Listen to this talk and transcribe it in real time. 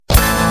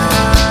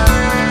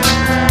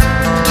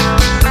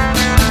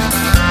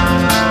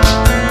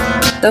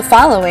The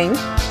following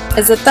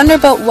is a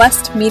Thunderbolt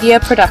West media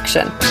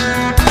production.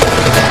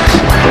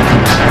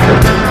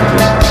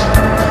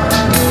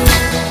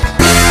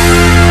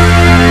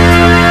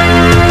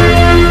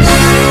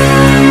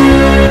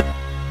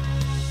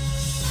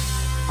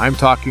 I'm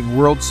talking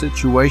world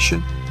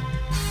situation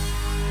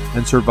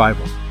and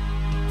survival.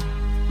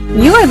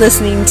 You are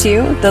listening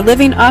to the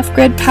Living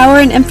Off-Grid Power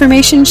and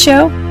Information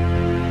Show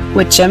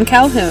with Jim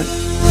Calhoun.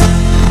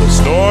 The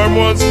storm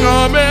was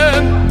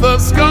coming, the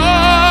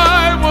sky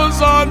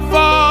was on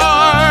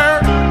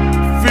fire,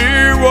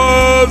 fear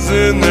was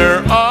in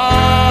their eyes.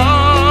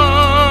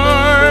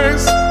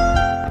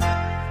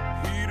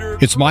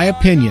 It's my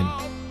opinion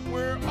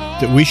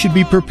that we should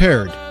be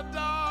prepared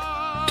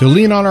to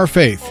lean on our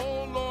faith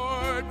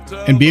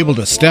and be able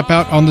to step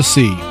out on the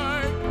sea.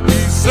 He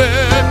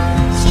said,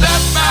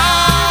 step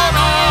out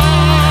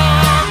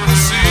on the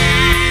sea.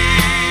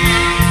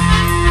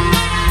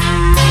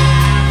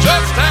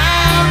 Just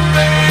have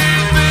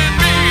faith in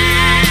me.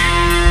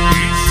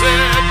 He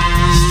said,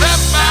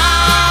 step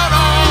out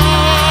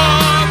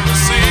on the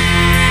sea.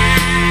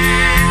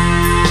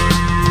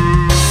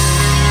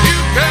 You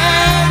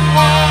can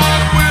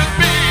walk with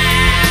me.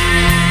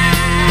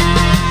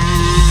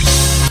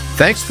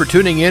 Thanks for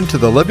tuning in to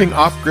the Living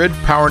Off-Grid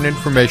Power and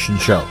Information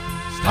Show.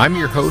 I'm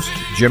your host,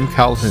 Jim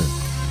Calhoun.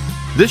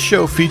 This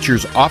show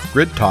features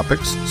off-grid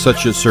topics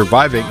such as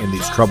surviving in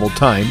these troubled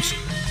times,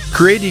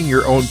 creating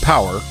your own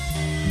power,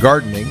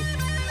 gardening,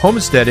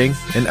 homesteading,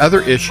 and other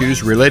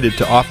issues related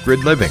to off-grid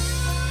living.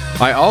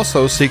 I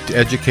also seek to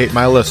educate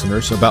my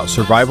listeners about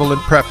survival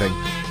and prepping,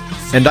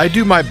 and I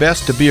do my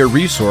best to be a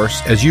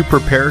resource as you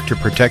prepare to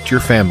protect your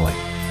family.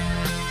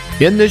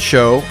 In this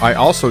show, I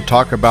also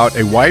talk about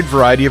a wide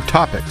variety of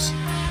topics,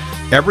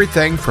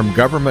 everything from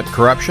government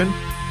corruption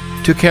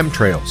to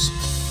chemtrails.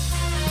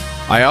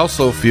 I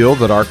also feel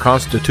that our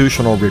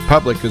constitutional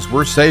republic is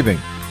worth saving,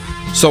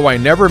 so I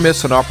never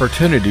miss an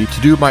opportunity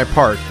to do my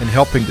part in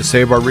helping to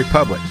save our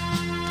republic.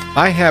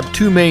 I have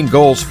two main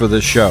goals for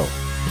this show.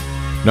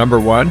 Number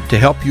one, to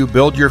help you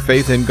build your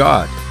faith in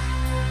God.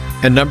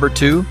 And number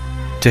two,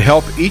 to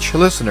help each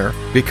listener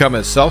become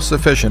as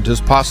self-sufficient as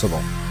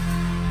possible.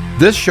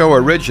 This show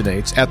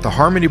originates at the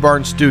Harmony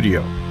Barn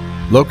Studio,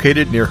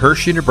 located near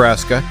Hershey,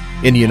 Nebraska,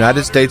 in the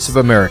United States of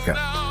America.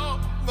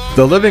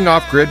 The Living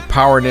Off-Grid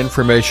Power and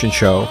Information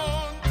Show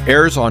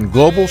airs on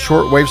global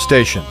shortwave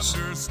stations,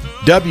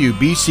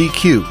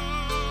 WBCQ,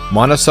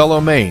 Monticello,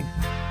 Maine,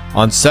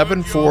 on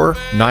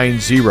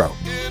 7490,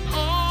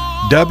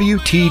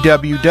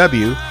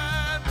 WTWW,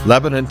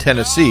 Lebanon,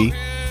 Tennessee,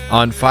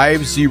 on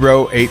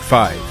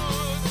 5085,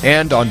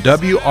 and on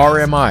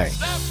WRMI,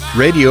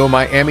 Radio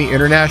Miami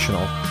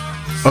International,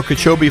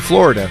 Okeechobee,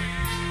 Florida,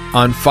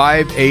 on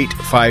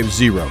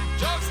 5850.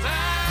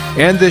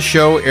 And this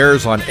show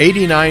airs on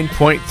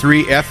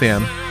 89.3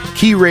 FM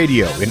Key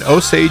Radio in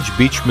Osage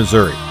Beach,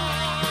 Missouri.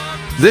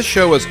 This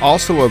show is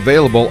also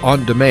available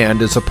on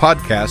demand as a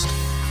podcast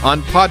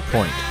on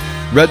Podpoint,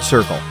 Red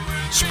Circle,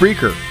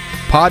 Spreaker,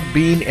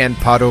 Podbean, and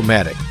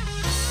Podomatic.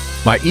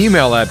 My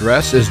email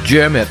address is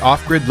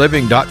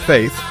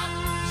jim@offgridliving.faith,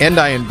 and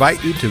I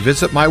invite you to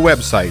visit my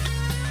website,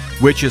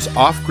 which is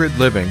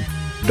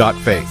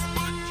offgridliving.faith.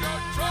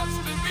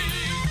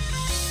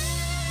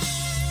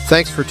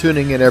 Thanks for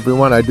tuning in,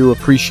 everyone. I do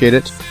appreciate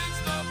it.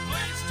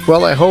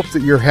 Well, I hope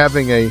that you're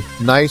having a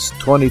nice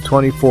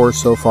 2024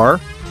 so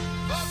far.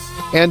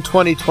 And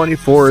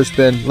 2024 has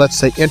been, let's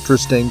say,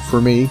 interesting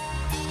for me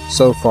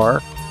so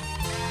far.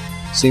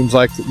 Seems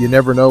like that you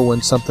never know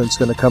when something's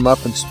going to come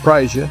up and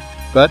surprise you,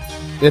 but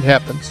it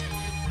happens.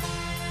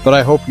 But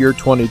I hope your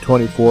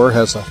 2024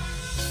 has a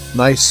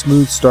nice,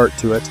 smooth start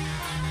to it.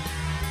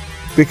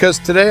 Because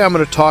today I'm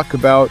going to talk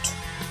about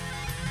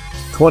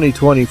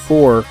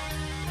 2024,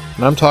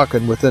 and I'm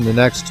talking within the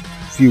next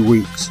few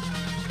weeks.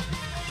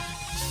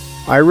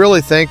 I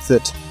really think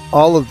that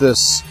all of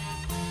this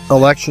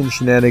election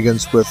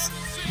shenanigans with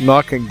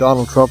knocking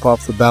Donald Trump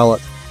off the ballot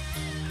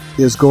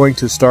is going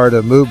to start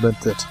a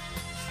movement that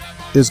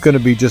is going to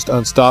be just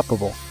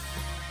unstoppable.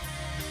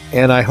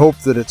 And I hope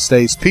that it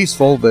stays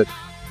peaceful, but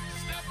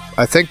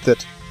I think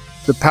that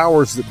the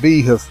powers that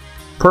be have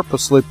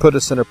purposely put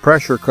us in a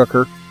pressure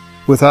cooker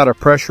without a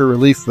pressure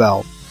relief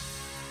valve.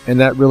 And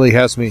that really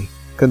has me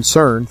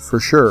concerned for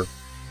sure.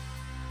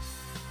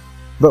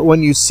 But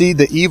when you see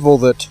the evil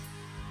that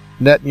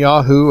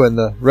Netanyahu and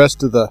the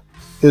rest of the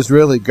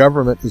Israeli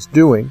government is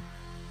doing,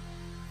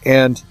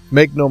 and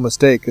make no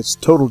mistake, it's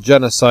total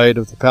genocide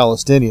of the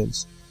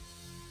Palestinians,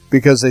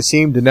 because they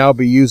seem to now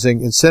be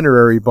using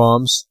incendiary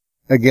bombs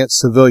against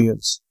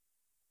civilians.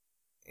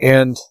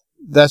 And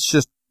that's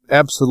just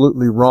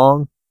absolutely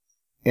wrong.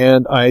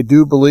 And I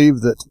do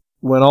believe that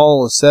when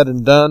all is said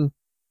and done,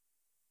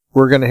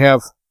 we're going to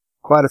have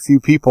quite a few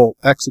people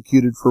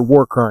executed for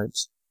war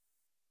crimes.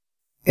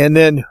 And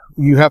then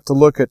you have to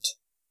look at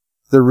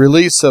the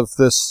release of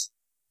this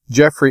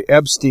Jeffrey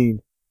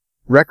Epstein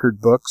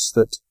record books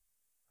that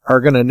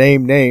are going to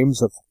name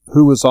names of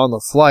who was on the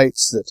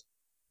flights that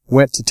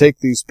went to take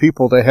these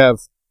people to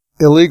have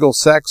illegal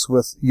sex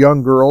with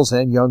young girls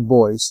and young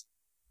boys.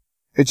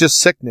 It's just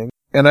sickening.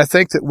 And I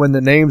think that when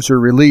the names are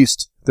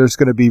released, there's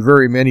going to be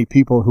very many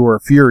people who are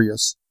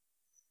furious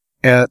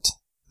at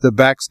the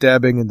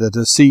backstabbing and the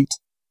deceit,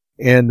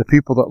 and the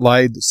people that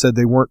lied that said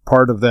they weren't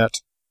part of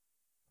that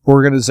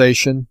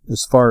organization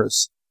as far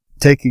as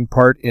taking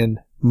part in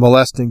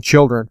molesting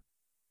children.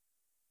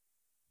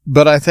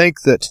 But I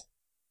think that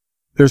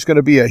there's going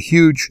to be a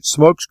huge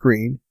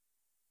smokescreen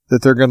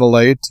that they're going to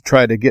lay to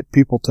try to get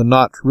people to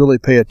not really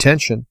pay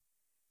attention.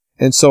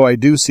 And so I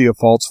do see a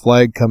false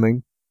flag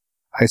coming.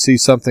 I see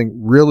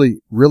something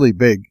really, really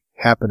big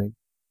happening.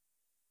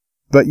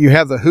 But you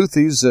have the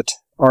Houthis that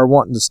are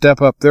wanting to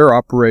step up their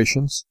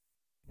operations,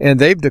 and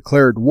they've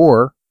declared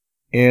war,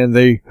 and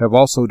they have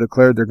also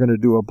declared they're going to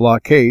do a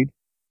blockade.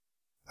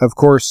 Of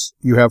course,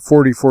 you have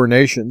 44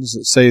 nations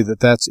that say that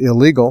that's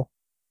illegal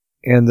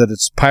and that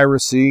it's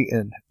piracy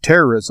and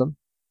terrorism.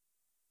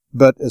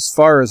 But as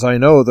far as I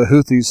know, the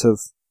Houthis have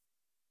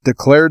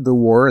declared the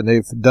war, and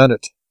they've done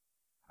it.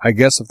 I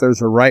guess if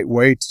there's a right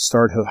way to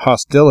start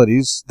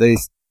hostilities, they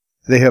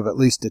have at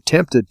least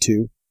attempted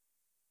to.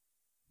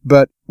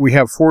 But we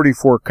have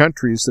 44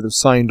 countries that have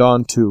signed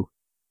on to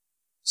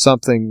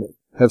something,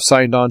 have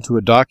signed on to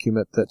a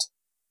document that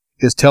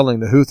is telling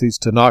the Houthis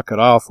to knock it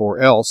off or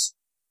else.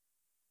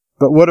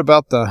 But what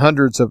about the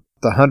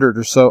 100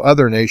 or so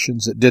other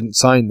nations that didn't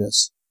sign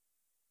this?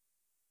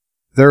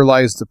 There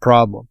lies the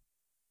problem.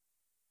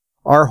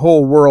 Our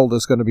whole world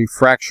is going to be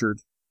fractured.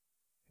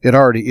 It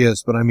already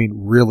is, but I mean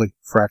really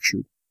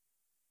fractured.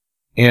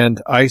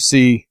 And I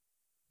see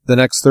the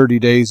next 30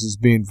 days as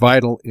being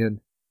vital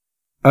in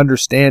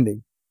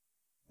understanding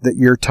that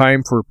your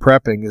time for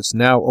prepping is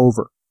now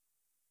over.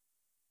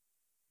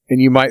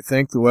 And you might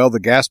think, well,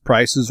 the gas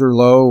prices are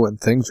low and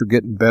things are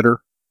getting better.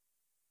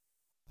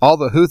 All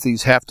the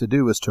Houthis have to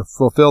do is to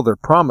fulfill their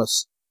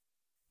promise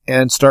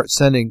and start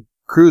sending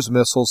cruise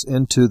missiles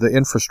into the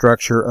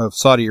infrastructure of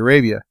Saudi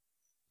Arabia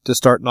to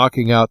start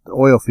knocking out the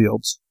oil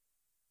fields.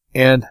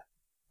 And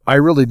I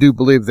really do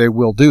believe they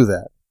will do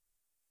that.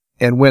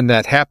 And when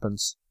that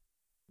happens,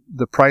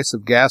 the price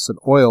of gas and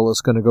oil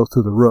is going to go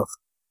through the roof.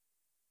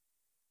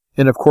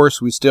 And of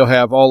course, we still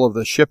have all of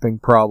the shipping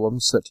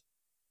problems that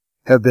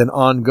have been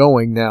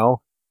ongoing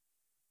now.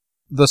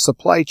 The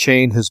supply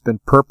chain has been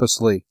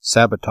purposely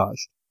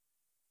sabotaged.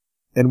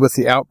 And with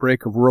the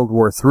outbreak of World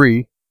War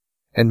III,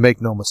 and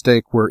make no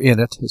mistake, we're in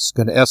it, it's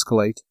going to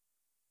escalate,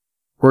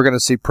 we're going to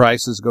see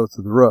prices go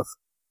through the roof.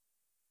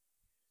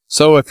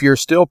 So if you're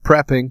still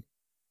prepping,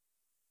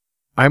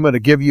 I'm going to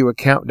give you a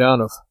countdown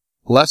of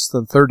less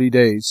than 30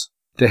 days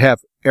to have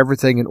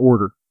everything in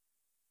order.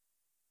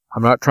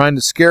 I'm not trying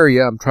to scare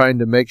you, I'm trying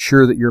to make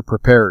sure that you're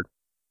prepared.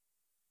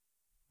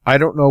 I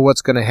don't know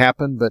what's going to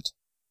happen, but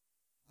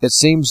it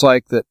seems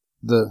like that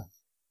the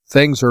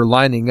things are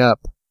lining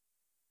up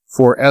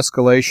for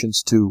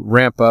escalations to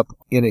ramp up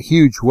in a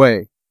huge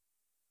way.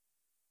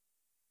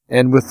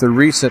 And with the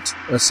recent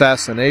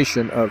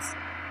assassination of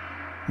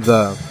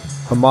the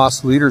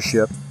Hamas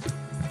leadership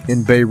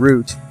in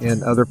Beirut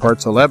and other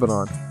parts of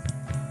Lebanon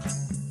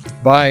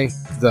by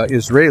the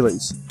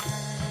Israelis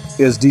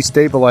is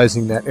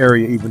destabilizing that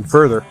area even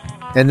further.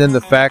 And then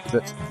the fact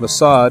that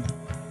Mossad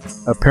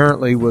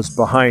apparently was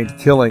behind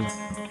killing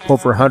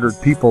over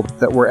 100 people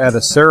that were at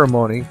a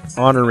ceremony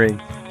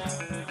honoring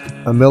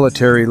a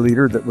military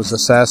leader that was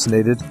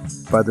assassinated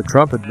by the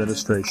Trump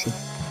administration.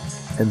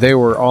 And they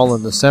were all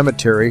in the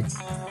cemetery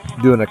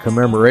doing a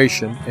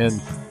commemoration,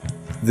 and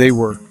they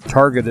were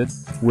targeted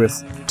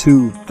with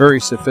 2 very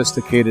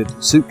sophisticated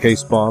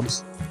suitcase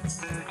bombs.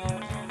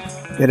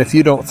 And if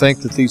you don't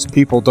think that these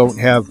people don't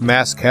have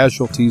mass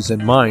casualties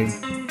in mind,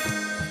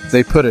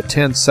 they put a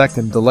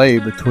 10-second delay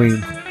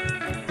between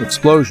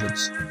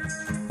explosions.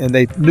 And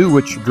they knew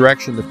which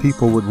direction the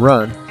people would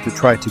run to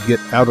try to get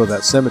out of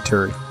that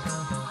cemetery.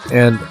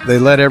 And they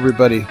let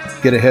everybody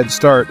get a head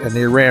start, and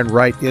they ran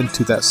right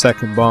into that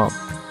second bomb.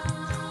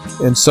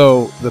 And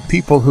so the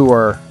people who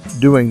are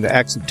doing the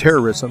acts of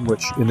terrorism,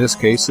 which in this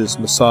case is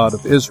Mossad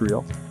of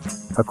Israel,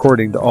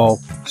 according to all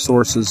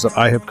sources that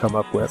I have come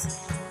up with,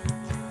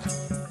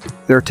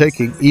 they're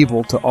taking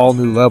evil to all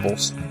new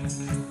levels.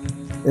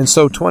 And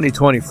so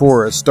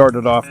 2024 has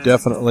started off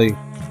definitely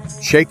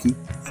shaky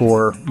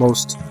for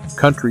most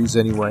countries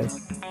anyway.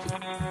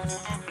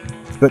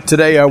 But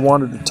today I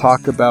wanted to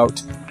talk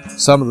about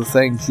some of the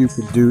things you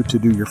can do to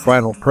do your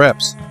final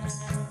preps.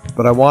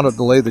 But I wanted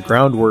to lay the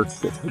groundwork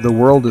that the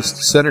world is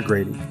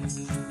disintegrating.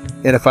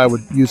 And if I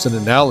would use an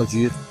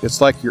analogy,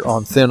 it's like you're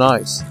on thin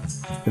ice,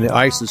 and the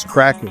ice is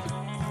cracking.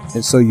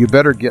 And so you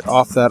better get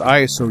off that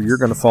ice or you're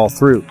going to fall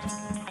through.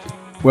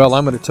 Well,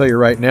 I'm going to tell you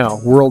right now,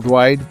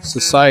 worldwide,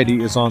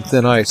 society is on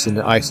thin ice and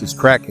the ice is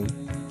cracking.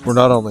 We're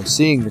not only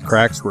seeing the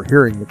cracks, we're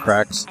hearing the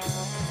cracks.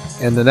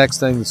 And the next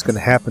thing that's going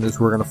to happen is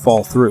we're going to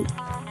fall through.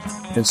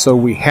 And so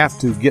we have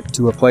to get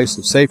to a place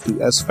of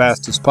safety as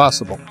fast as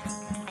possible.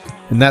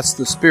 And that's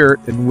the spirit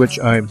in which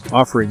I'm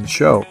offering the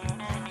show.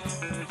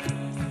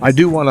 I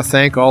do want to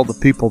thank all the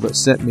people that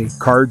sent me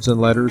cards and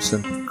letters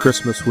and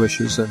Christmas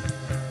wishes and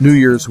New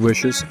Year's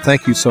wishes.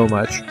 Thank you so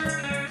much.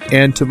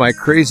 And to my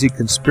crazy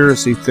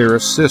conspiracy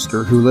theorist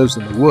sister who lives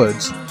in the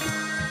woods,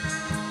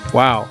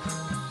 Wow,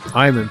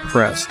 I'm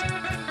impressed.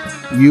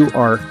 You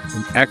are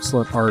an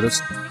excellent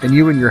artist, and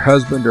you and your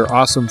husband are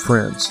awesome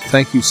friends.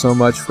 Thank you so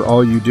much for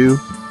all you do.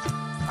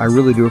 I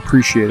really do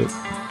appreciate it.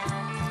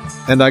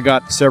 And I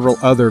got several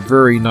other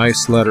very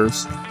nice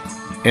letters,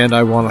 and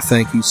I want to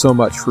thank you so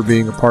much for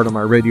being a part of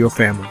my radio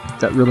family.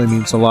 That really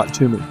means a lot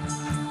to me.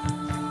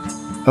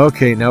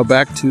 Okay, now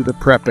back to the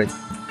prepping.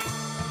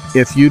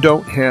 If you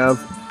don't have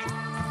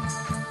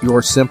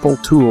your simple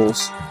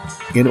tools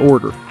in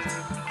order,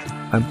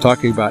 I'm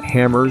talking about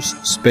hammers,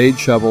 spade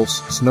shovels,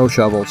 snow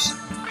shovels,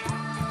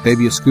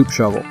 maybe a scoop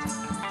shovel.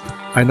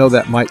 I know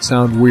that might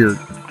sound weird,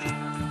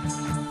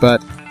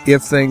 but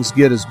if things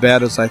get as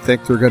bad as I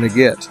think they're going to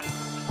get,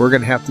 we're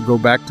going to have to go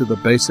back to the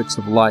basics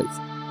of life,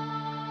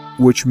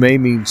 which may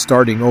mean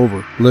starting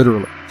over,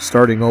 literally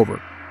starting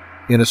over,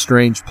 in a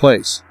strange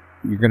place.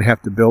 You're going to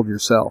have to build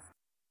yourself.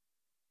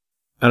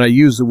 And I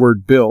use the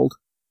word build.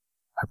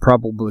 I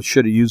probably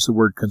should have used the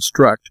word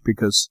construct,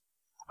 because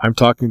I'm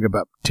talking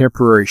about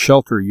temporary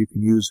shelter you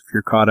can use if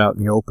you're caught out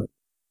in the open.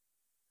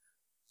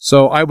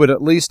 So I would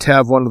at least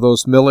have one of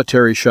those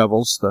military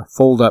shovels, the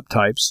fold-up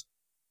types.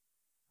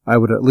 I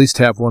would at least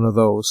have one of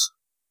those.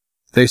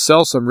 They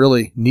sell some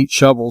really neat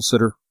shovels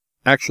that are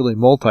actually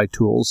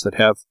multi-tools, that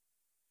have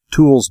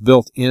tools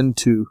built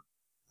into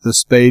the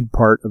spade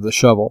part of the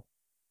shovel.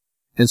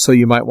 And so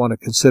you might want to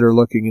consider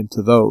looking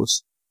into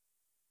those.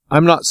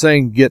 I'm not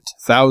saying get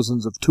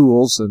thousands of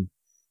tools and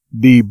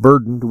be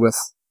burdened with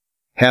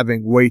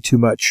having way too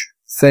much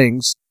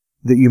things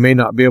that you may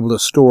not be able to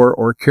store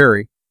or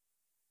carry.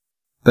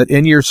 But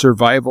in your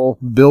survival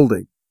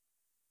building,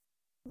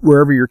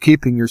 wherever you're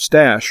keeping your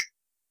stash,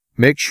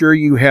 make sure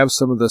you have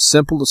some of the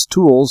simplest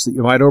tools that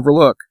you might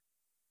overlook.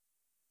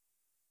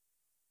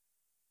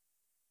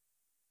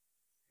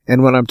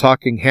 And when I'm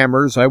talking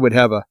hammers, I would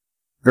have a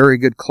very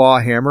good claw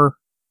hammer,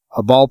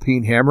 a ball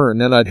peen hammer, and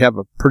then I'd have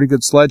a pretty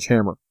good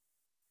sledgehammer.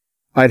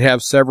 I'd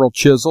have several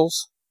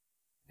chisels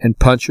and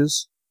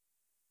punches,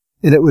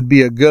 and it would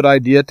be a good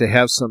idea to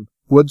have some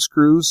wood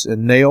screws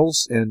and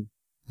nails and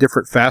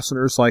different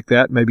fasteners like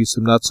that, maybe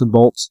some nuts and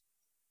bolts,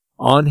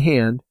 on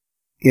hand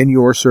in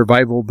your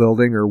survival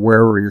building or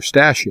wherever your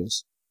stash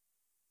is.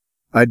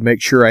 I'd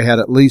make sure I had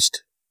at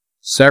least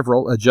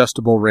several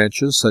adjustable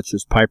wrenches, such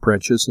as pipe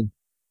wrenches and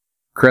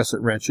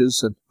crescent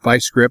wrenches and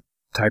vice grip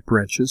type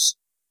wrenches.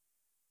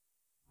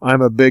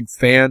 I'm a big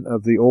fan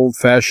of the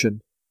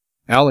old-fashioned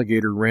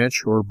alligator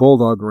wrench or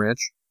bulldog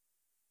wrench,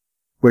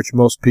 which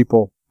most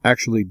people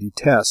actually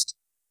detest,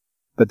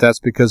 but that's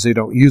because they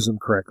don't use them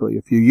correctly.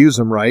 If you use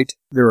them right,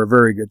 they're a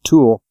very good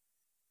tool,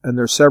 and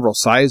there's several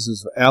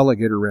sizes of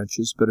alligator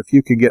wrenches, but if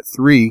you can get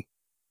 3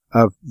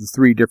 of the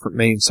 3 different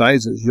main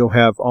sizes, you'll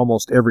have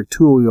almost every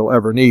tool you'll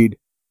ever need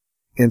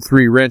in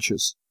 3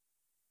 wrenches.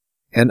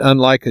 And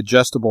unlike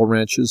adjustable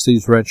wrenches,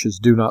 these wrenches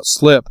do not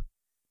slip.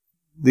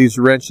 These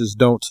wrenches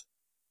don't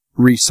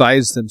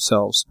resize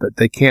themselves, but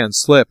they can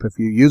slip. If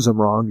you use them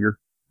wrong, you're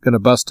going to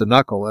bust a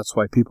knuckle. That's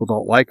why people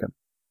don't like them.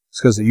 It's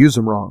because they use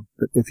them wrong.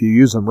 But if you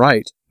use them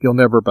right, you'll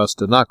never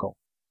bust a knuckle.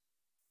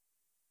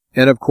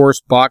 And of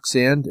course, box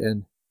end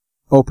and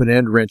open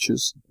end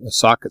wrenches, a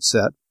socket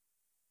set.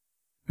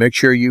 Make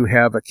sure you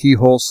have a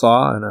keyhole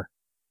saw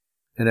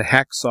and a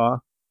hacksaw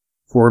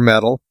for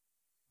metal.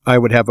 I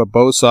would have a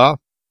bow saw,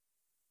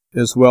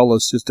 as well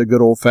as just a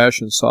good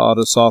old-fashioned saw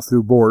to saw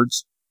through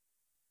boards.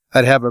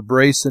 I'd have a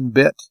brace and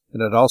bit,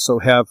 and I'd also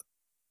have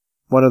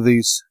one of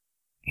these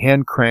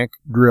hand crank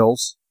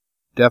drills.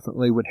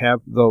 Definitely would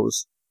have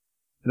those.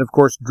 And of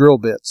course, drill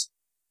bits.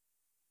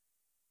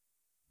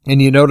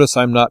 And you notice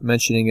I'm not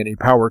mentioning any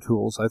power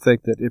tools. I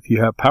think that if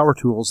you have power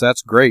tools,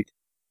 that's great.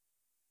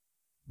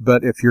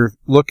 But if you're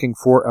looking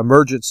for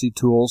emergency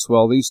tools,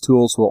 well, these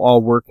tools will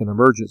all work in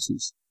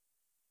emergencies.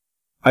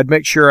 I'd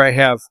make sure I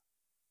have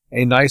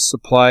a nice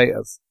supply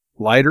of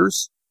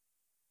lighters,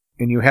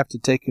 and you have to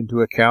take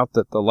into account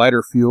that the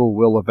lighter fuel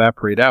will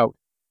evaporate out.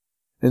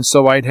 And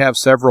so I'd have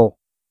several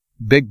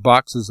big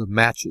boxes of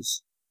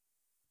matches.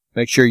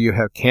 Make sure you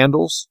have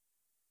candles,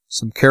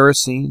 some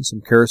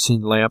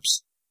kerosene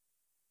lamps.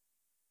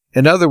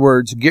 In other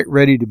words, get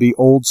ready to be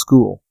old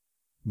school.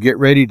 Get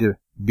ready to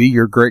be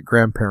your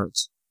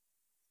great-grandparents.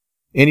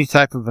 Any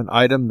type of an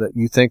item that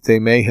you think they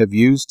may have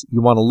used,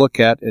 you want to look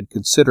at and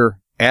consider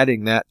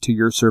adding that to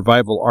your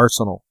survival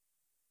arsenal.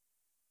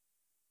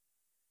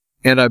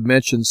 And I've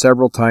mentioned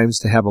several times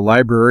to have a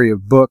library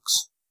of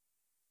books,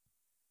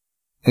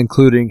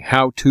 including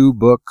how-to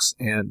books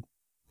and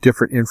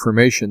different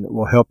information that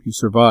will help you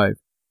survive.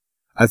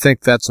 I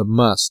think that's a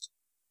must.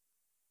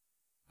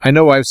 I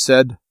know I've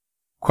said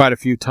quite a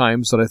few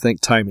times that I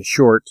think time is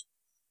short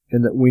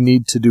and that we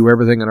need to do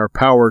everything in our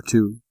power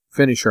to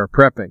finish our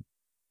prepping.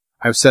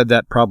 I've said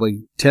that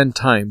probably 10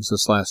 times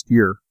this last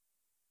year.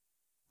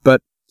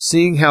 But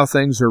seeing how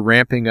things are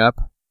ramping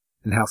up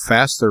and how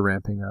fast they're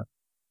ramping up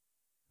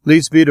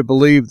leads me to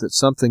believe that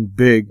something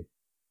big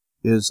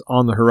is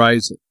on the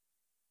horizon.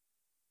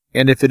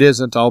 And if it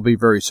isn't, I'll be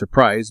very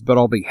surprised, but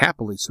I'll be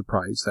happily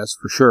surprised, that's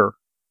for sure.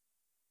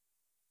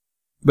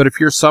 But if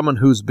you're someone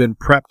who's been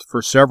prepped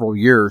for several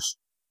years,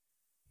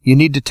 You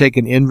need to take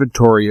an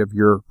inventory of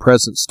your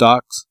present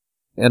stocks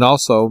and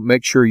also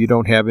make sure you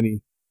don't have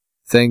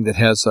anything that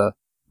has a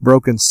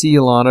broken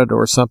seal on it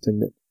or something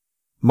that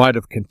might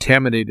have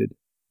contaminated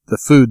the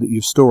food that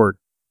you've stored.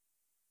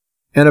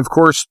 And of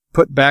course,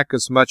 put back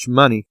as much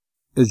money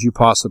as you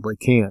possibly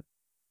can.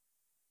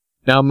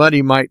 Now,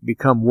 money might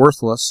become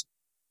worthless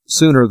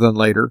sooner than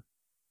later,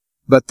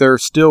 but there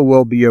still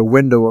will be a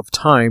window of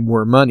time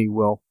where money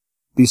will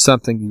be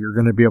something you're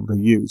going to be able to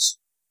use.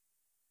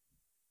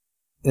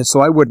 And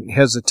so I wouldn't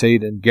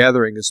hesitate in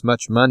gathering as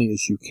much money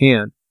as you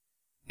can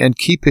and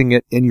keeping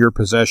it in your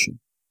possession.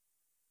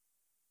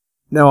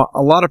 Now,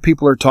 a lot of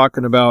people are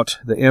talking about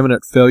the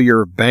imminent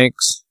failure of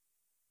banks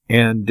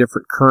and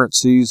different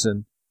currencies,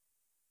 and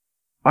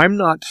I'm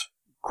not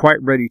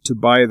quite ready to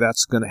buy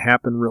that's going to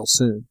happen real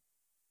soon.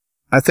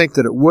 I think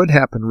that it would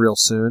happen real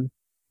soon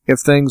if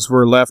things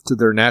were left to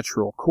their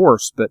natural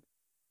course, but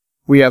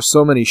we have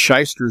so many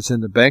shysters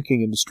in the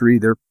banking industry,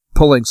 they're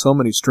pulling so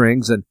many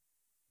strings and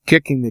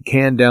kicking the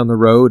can down the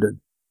road and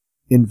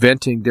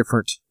inventing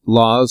different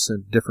laws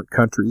in different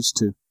countries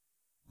to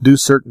do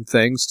certain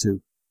things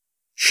to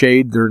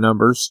shade their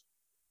numbers.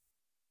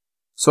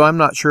 So I'm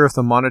not sure if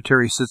the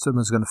monetary system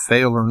is going to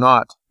fail or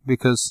not,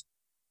 because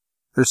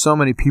there's so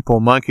many people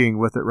monkeying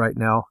with it right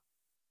now.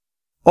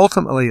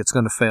 Ultimately, it's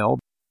going to fail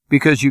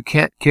because you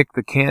can't kick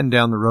the can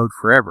down the road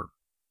forever.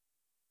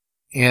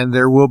 And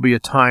there will be a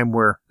time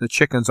where the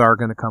chickens are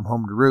going to come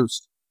home to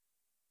roost.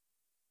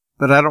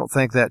 But I don't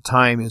think that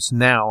time is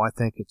now. I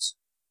think it's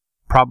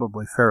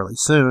probably fairly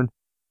soon.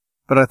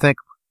 But I think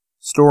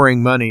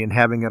storing money and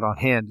having it on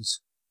hand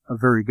is a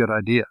very good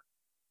idea.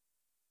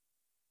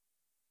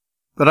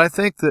 But I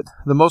think that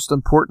the most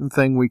important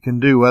thing we can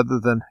do, other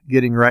than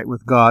getting right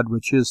with God,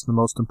 which is the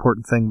most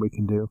important thing we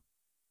can do,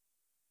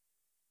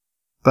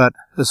 but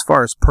as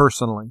far as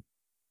personally,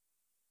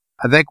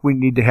 I think we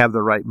need to have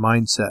the right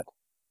mindset.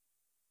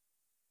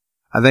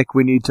 I think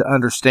we need to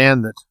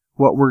understand that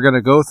what we're going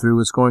to go through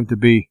is going to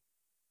be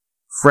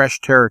fresh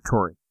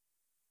territory,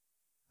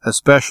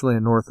 especially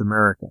in North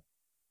America.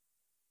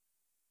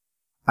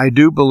 I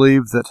do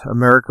believe that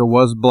America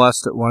was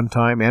blessed at one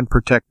time and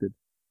protected.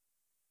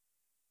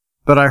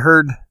 But I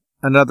heard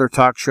another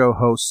talk show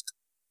host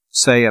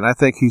say, and I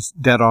think he's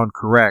dead on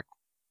correct,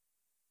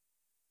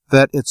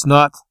 that it's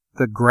not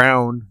the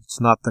ground, it's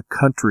not the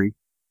country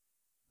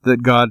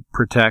that God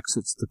protects,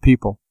 it's the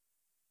people.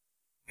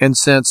 And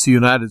since the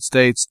United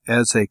States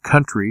as a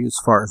country, as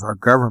far as our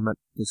government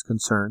is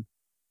concerned,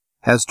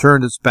 has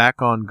turned its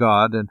back on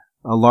God, and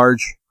a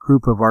large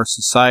group of our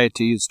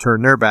society has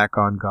turned their back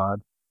on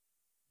God,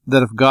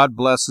 that if God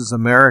blesses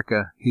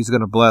America, He's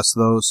going to bless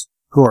those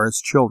who are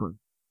His children.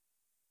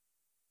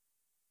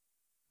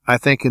 I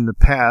think in the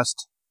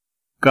past,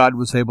 God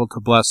was able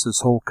to bless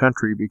this whole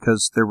country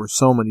because there were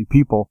so many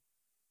people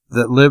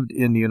that lived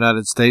in the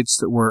United States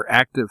that were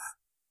active,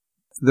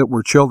 that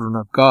were children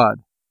of God.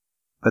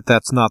 But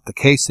that's not the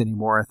case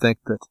anymore. I think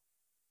that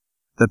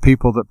the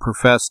people that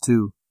profess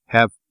to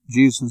have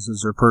Jesus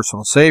as their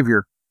personal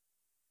Savior,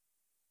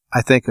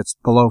 I think it's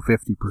below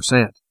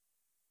 50%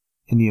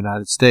 in the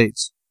United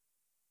States.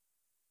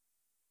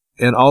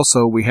 And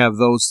also we have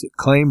those that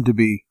claim to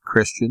be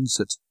Christians,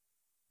 that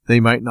they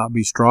might not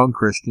be strong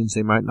Christians,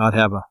 they might not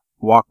have a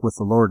walk with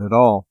the Lord at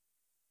all.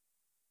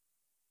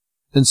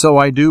 And so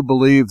I do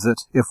believe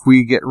that if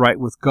we get right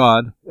with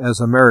God as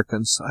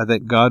Americans, I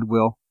think God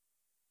will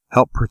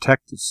help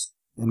protect us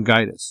and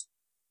guide us.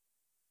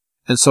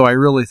 And so I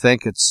really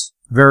think it's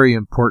very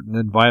important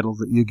and vital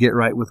that you get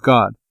right with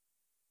God.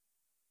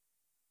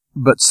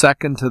 But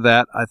second to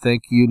that, I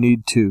think you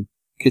need to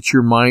get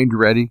your mind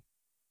ready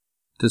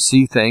to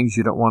see things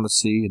you don't want to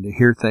see and to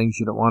hear things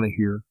you don't want to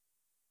hear.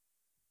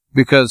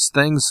 Because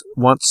things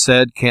once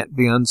said can't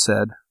be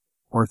unsaid,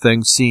 or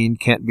things seen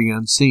can't be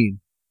unseen.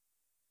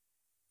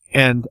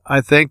 And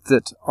I think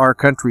that our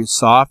country is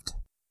soft.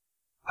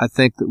 I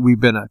think that we've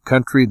been a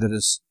country that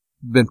has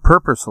been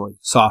purposely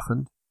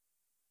softened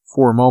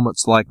for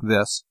moments like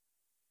this.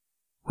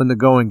 When the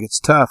going gets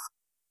tough,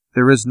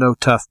 there is no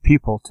tough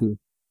people to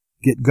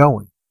get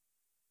going.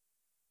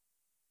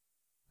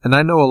 And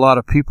I know a lot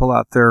of people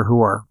out there who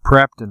are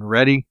prepped and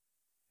ready,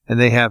 and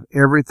they have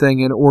everything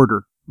in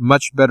order,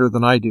 much better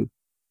than I do.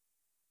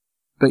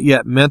 But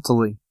yet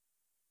mentally,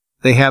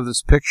 they have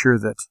this picture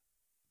that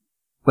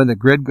when the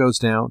grid goes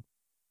down,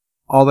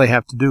 all they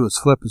have to do is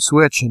flip a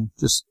switch and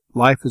just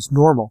life is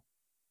normal.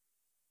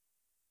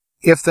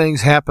 If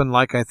things happen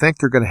like I think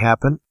they're going to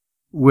happen,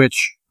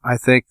 which I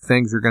think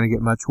things are going to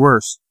get much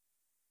worse,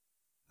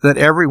 that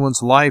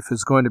everyone's life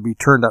is going to be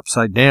turned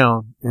upside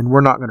down and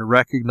we're not going to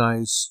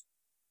recognize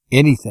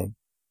anything.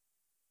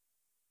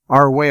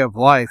 Our way of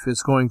life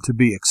is going to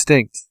be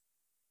extinct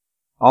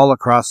all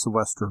across the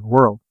Western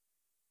world.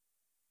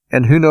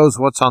 And who knows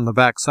what's on the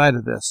backside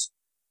of this.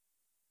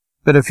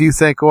 But if you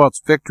think, oh,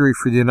 it's victory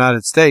for the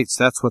United States,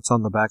 that's what's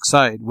on the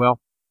backside. Well,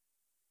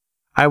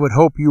 I would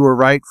hope you were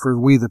right for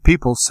we the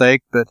people's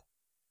sake, but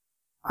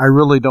I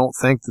really don't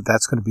think that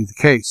that's going to be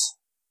the case.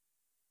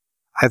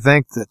 I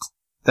think that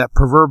that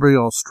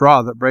proverbial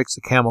straw that breaks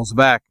the camel's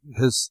back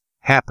has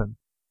happened.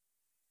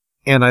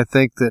 And I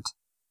think that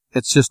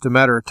it's just a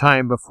matter of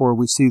time before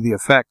we see the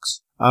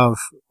effects of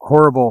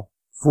horrible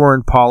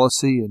foreign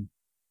policy and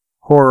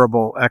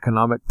horrible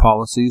economic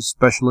policies,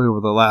 especially over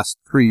the last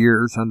 3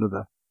 years under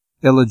the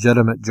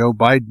illegitimate Joe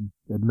Biden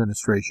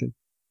administration.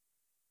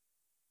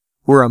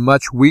 We're a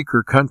much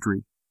weaker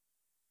country,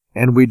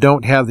 and we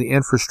don't have the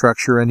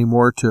infrastructure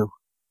anymore to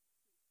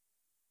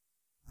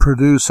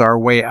produce our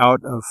way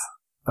out of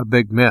a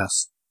big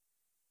mess.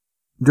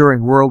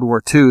 During World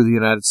War II, the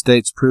United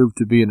States proved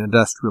to be an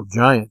industrial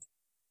giant,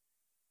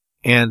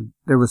 and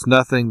there was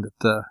nothing that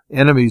the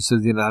enemies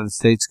of the United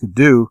States could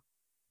do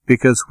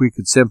because we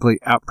could simply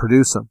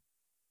outproduce them.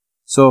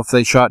 So if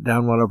they shot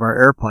down one of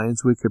our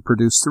airplanes, we could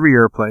produce 3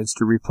 airplanes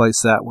to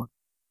replace that one.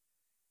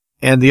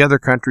 And the other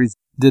countries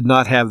did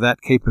not have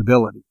that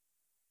capability.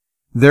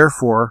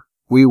 Therefore,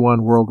 we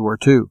won World War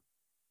II.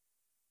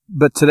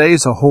 But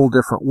today's a whole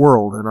different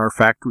world, and our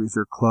factories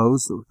are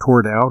closed or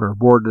torn down or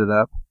boarded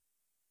up.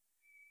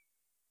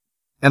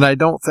 And I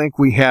don't think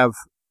we have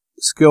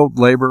skilled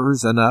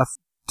laborers enough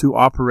to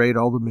operate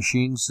all the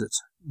machines that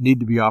need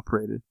to be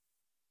operated.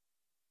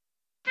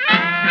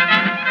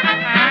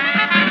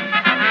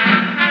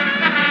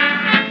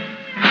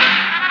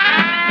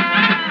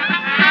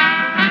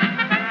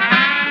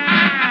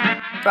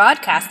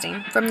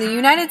 Broadcasting from the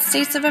United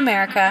States of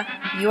America,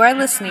 you are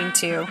listening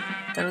to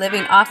the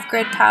Living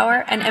Off-Grid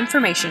Power and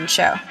Information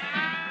Show.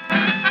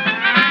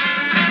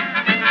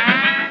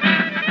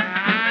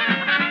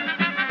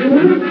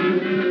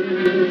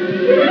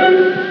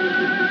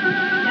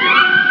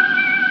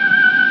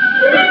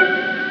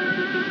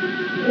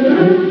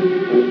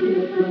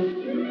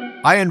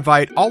 I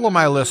invite all of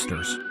my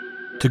listeners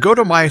to go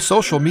to my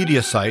social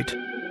media site,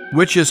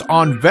 which is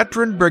on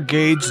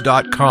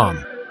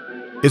veteranbrigades.com.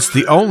 It's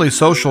the only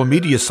social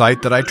media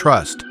site that I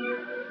trust,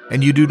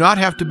 and you do not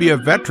have to be a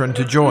veteran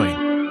to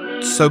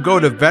join. So go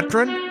to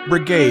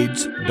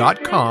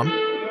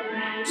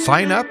veteranbrigades.com,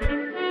 sign up,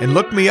 and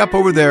look me up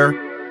over there,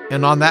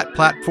 and on that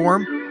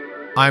platform,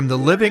 I'm the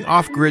Living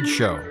Off-Grid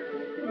Show,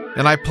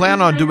 and I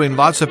plan on doing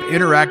lots of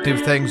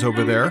interactive things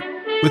over there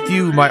with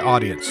you, my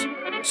audience.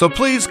 So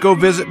please go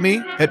visit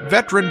me at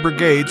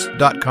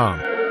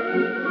veteranbrigades.com.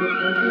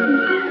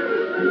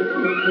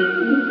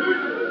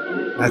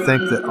 I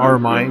think that our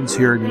minds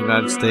here in the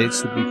United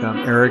States have become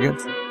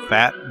arrogant,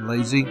 fat, and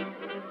lazy,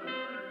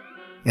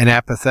 and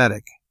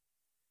apathetic.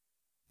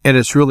 And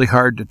it's really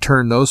hard to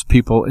turn those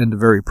people into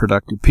very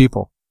productive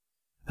people.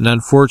 And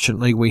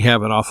unfortunately, we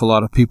have an awful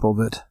lot of people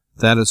that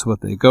is what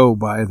they go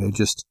by. They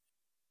just,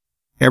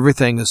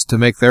 everything is to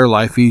make their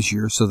life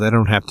easier so they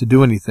don't have to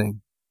do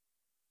anything.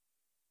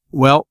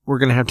 Well, we're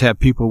going to have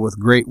people with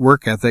great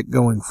work ethic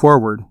going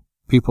forward,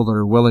 people that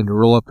are willing to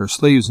roll up their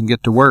sleeves and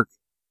get to work.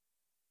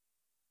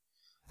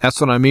 That's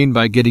what I mean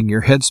by getting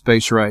your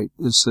headspace right,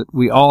 is that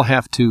we all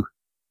have to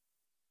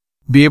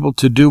be able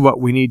to do what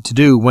we need to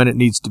do when it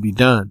needs to be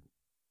done.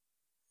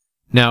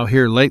 Now,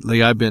 here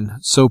lately, I've been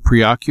so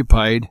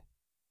preoccupied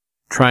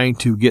trying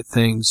to get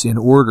things in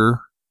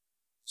order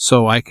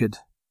so I could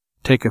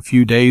take a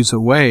few days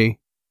away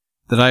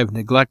that I've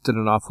neglected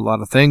an awful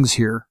lot of things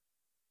here.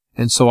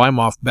 And so I'm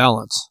off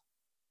balance.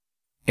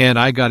 And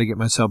I got to get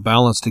myself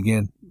balanced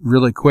again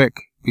really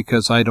quick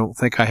because I don't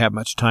think I have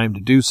much time to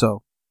do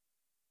so.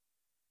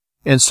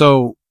 And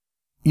so,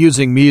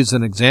 using me as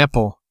an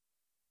example,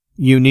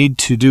 you need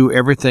to do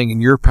everything in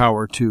your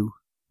power to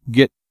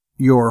get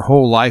your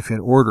whole life in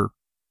order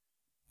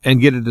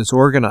and get it as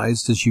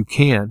organized as you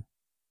can.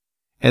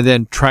 And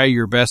then try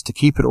your best to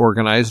keep it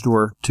organized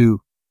or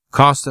to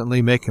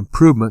constantly make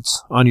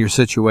improvements on your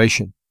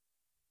situation.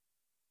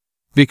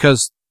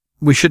 Because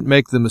we shouldn't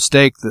make the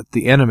mistake that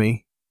the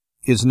enemy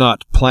is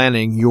not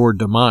planning your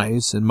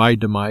demise and my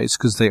demise,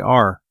 because they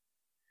are.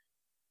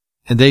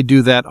 And they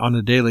do that on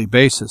a daily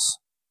basis.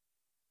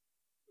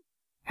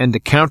 And to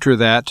counter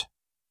that,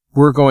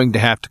 we're going to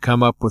have to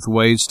come up with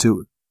ways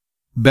to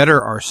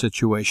better our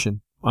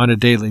situation on a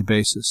daily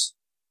basis.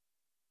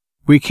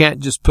 We can't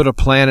just put a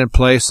plan in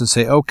place and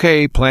say,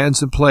 okay,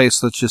 plan's in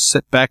place, let's just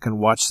sit back and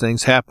watch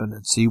things happen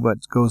and see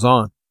what goes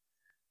on.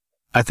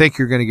 I think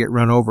you're going to get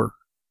run over.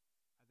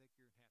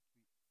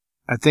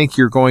 I think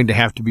you're going to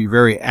have to be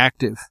very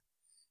active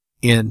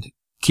in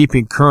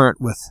keeping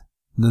current with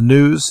the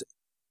news,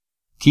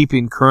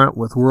 keeping current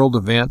with world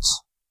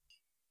events.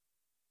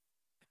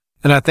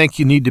 And I think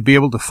you need to be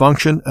able to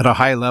function at a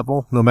high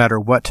level no matter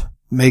what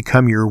may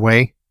come your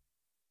way.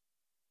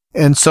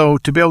 And so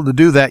to be able to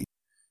do that,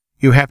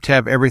 you have to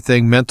have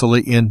everything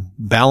mentally in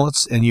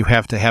balance and you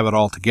have to have it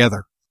all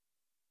together.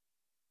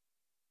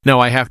 Now,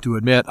 I have to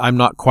admit, I'm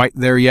not quite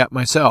there yet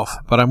myself,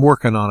 but I'm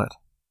working on it.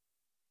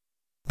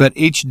 But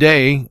each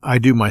day I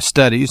do my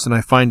studies and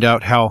I find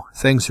out how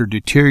things are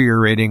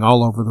deteriorating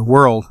all over the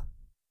world.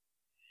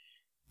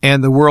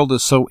 And the world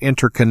is so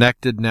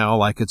interconnected now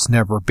like it's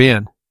never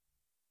been,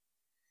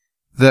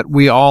 that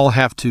we all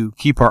have to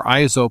keep our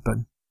eyes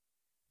open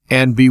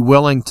and be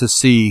willing to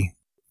see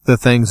the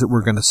things that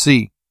we're going to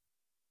see.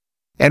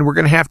 And we're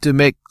going to have to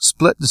make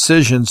split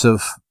decisions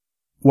of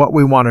what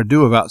we want to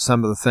do about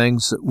some of the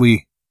things that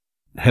we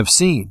have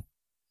seen.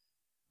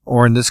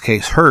 or in this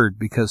case heard,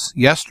 because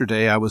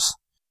yesterday I was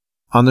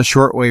on the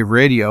shortwave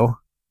radio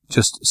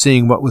just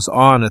seeing what was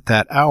on at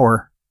that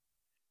hour,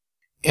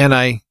 and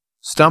I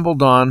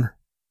stumbled on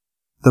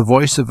the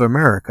Voice of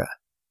America.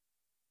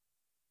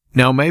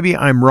 Now maybe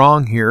I'm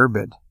wrong here,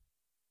 but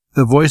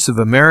the Voice of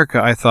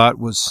America I thought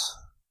was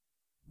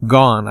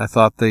gone. I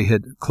thought they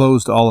had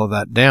closed all of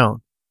that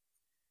down.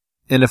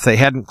 And if they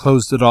hadn't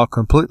closed it all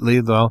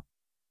completely, well,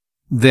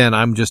 then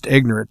I'm just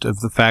ignorant of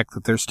the fact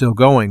that they're still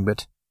going.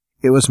 But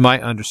it was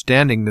my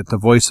understanding that the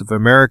Voice of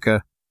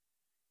America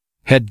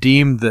had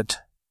deemed that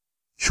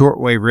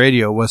shortwave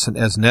radio wasn't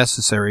as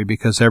necessary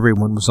because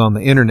everyone was on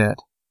the internet.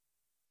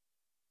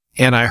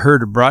 And I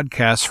heard a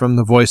broadcast from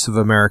the Voice of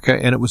America,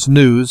 and it was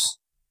news.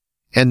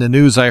 And the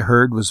news I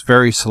heard was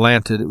very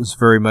slanted. It was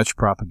very much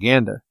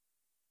propaganda.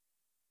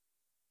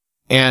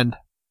 And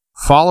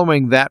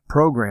following that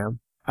program,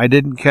 I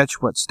didn't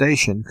catch what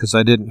station because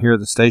I didn't hear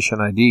the station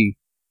ID.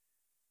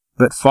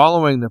 But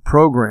following the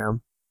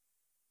program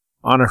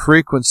on a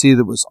frequency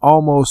that was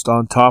almost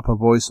on top of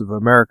Voice of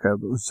America,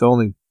 but was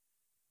only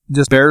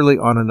just barely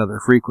on another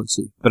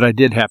frequency, but I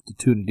did have to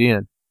tune it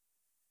in.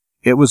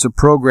 It was a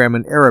program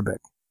in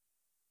Arabic.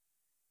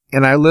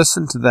 And I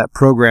listened to that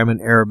program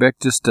in Arabic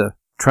just to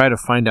try to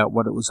find out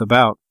what it was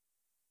about.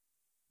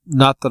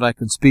 Not that I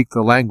can speak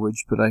the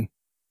language, but I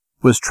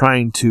was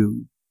trying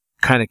to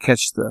kind of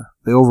catch the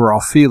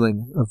overall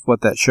feeling of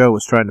what that show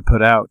was trying to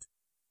put out.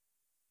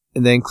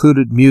 And they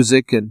included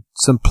music and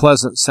some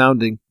pleasant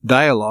sounding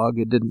dialogue.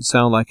 It didn't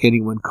sound like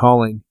anyone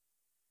calling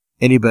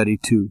anybody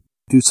to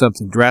do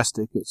something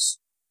drastic.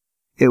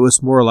 It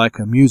was more like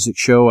a music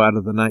show out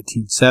of the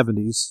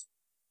 1970s.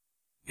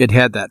 It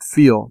had that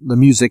feel. The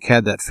music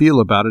had that feel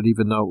about it,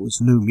 even though it was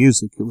new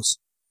music. It was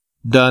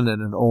done in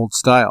an old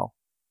style.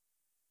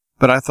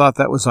 But I thought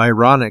that was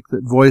ironic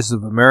that Voice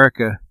of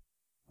America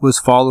was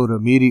followed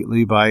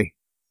immediately by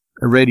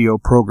a radio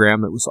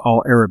program that was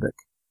all Arabic.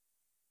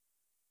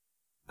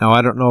 Now,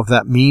 I don't know if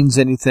that means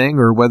anything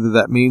or whether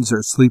that means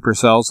there's sleeper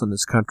cells in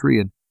this country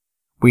and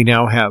we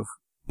now have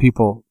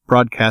people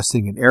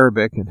broadcasting in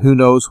Arabic, and who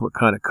knows what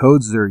kind of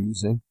codes they're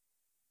using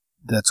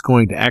that's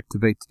going to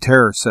activate the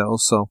terror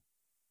cells. So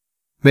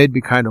made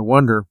me kind of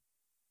wonder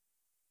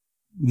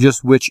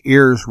just which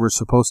ears were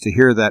supposed to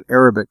hear that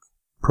Arabic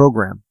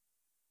program.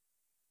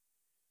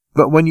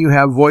 But when you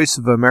have Voice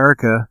of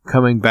America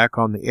coming back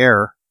on the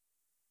air,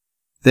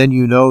 then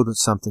you know that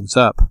something's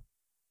up,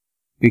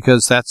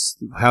 because that's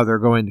how they're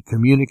going to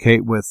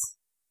communicate with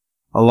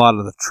a lot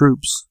of the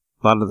troops,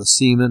 a lot of the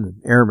seamen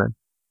and airmen,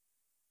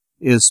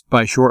 is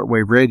by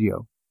shortwave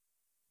radio.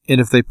 And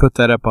if they put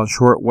that up on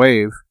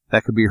shortwave,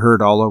 that could be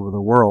heard all over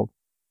the world.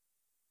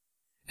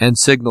 And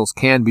signals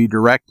can be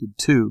directed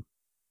too.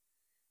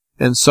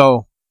 And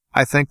so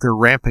I think they're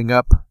ramping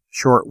up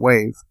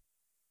shortwave.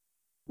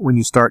 When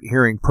you start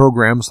hearing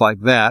programs like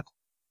that,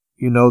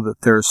 you know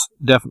that there's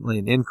definitely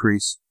an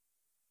increase.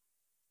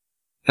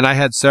 And I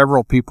had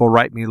several people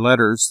write me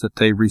letters that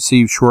they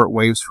received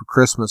shortwaves for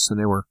Christmas, and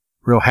they were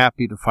real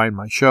happy to find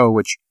my show,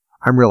 which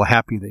I'm real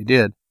happy they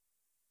did.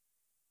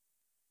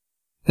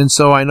 And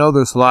so I know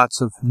there's lots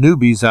of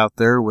newbies out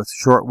there with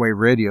shortwave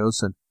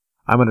radios, and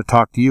I'm going to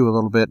talk to you a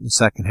little bit in the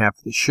second half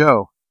of the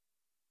show.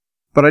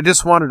 But I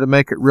just wanted to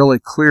make it really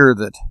clear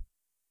that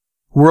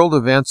world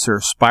events are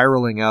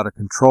spiraling out of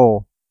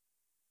control.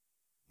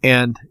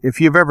 And if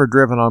you've ever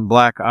driven on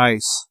black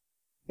ice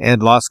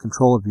and lost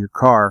control of your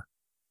car,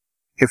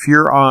 if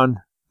you're on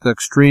the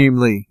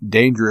extremely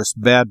dangerous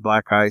bad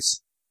black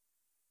ice,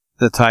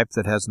 the type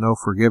that has no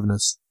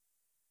forgiveness,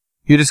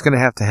 you're just going to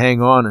have to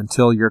hang on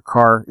until your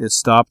car is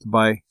stopped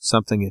by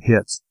something it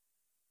hits.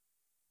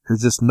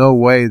 There's just no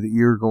way that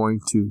you're going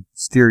to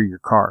steer your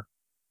car.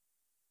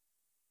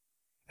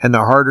 And the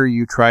harder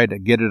you try to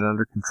get it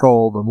under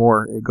control, the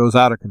more it goes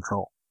out of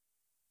control.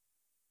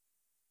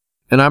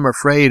 And I'm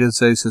afraid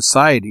as a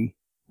society,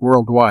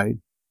 worldwide,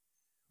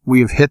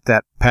 we have hit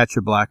that patch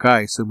of black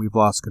ice and we've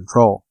lost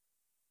control.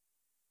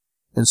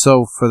 And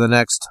so for the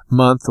next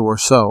month or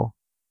so,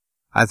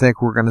 I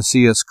think we're going to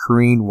see us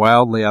careen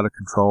wildly out of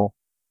control.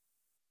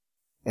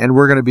 And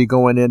we're going to be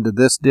going into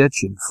this ditch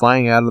and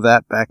flying out of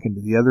that back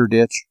into the other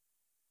ditch.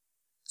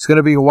 It's going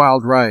to be a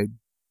wild ride.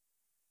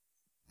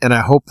 And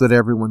I hope that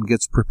everyone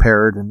gets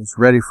prepared and is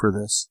ready for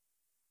this.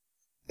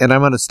 And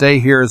I'm going to stay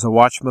here as a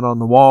watchman on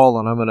the wall,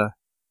 and I'm going to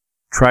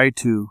try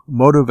to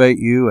motivate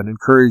you and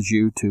encourage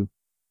you to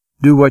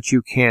do what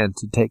you can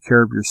to take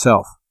care of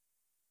yourself,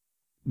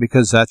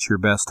 because that's your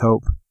best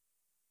hope.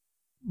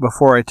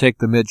 Before I take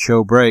the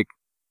mid-show break,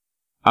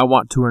 I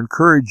want to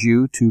encourage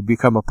you to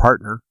become a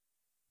partner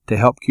to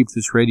help keep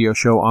this radio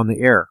show on the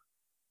air.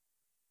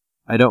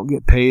 I don't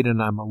get paid,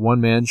 and I'm a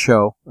one-man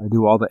show. I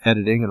do all the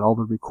editing and all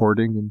the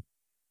recording, and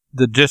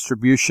the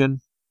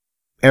distribution,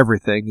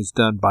 everything is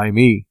done by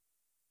me.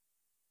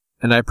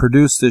 And I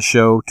produce this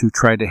show to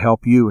try to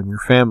help you and your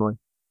family.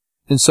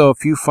 And so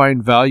if you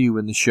find value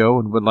in the show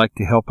and would like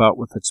to help out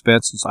with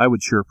expenses, I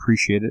would sure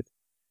appreciate it,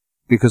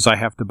 because I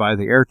have to buy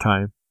the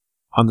airtime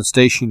on the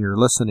station you're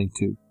listening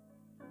to.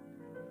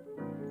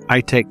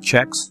 I take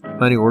checks,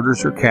 money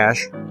orders, or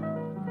cash,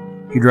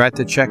 You'd write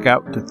the check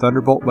out to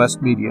Thunderbolt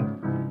West Media.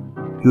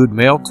 You would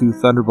mail to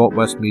Thunderbolt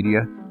West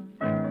Media,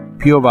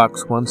 P.O.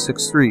 Box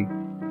 163,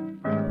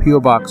 P.O.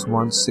 Box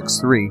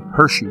 163,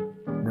 Hershey,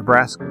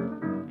 Nebraska,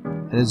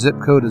 and the zip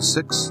code is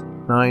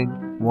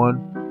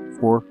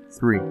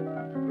 69143.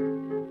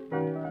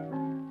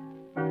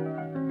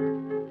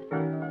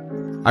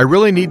 I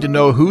really need to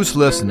know who's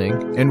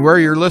listening and where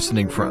you're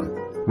listening from,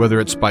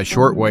 whether it's by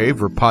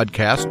shortwave or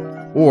podcast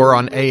or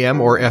on AM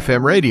or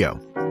FM radio.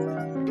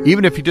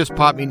 Even if you just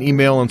pop me an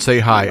email and say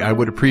hi, I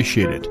would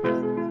appreciate it.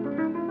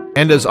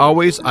 And as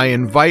always, I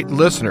invite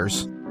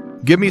listeners,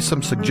 give me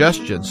some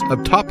suggestions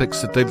of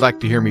topics that they'd like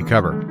to hear me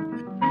cover.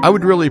 I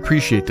would really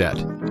appreciate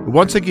that.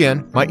 Once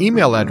again, my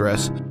email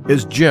address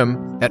is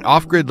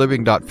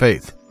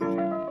jim@offgridliving.faith.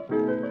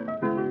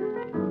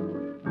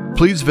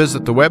 Please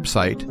visit the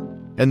website,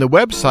 and the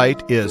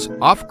website is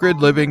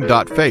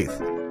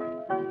offgridliving.faith.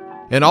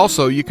 And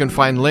also, you can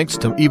find links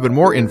to even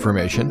more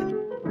information.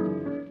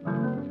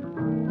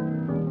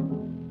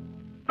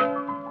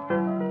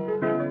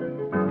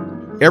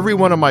 Every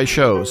one of my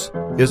shows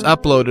is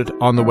uploaded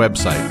on the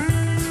website.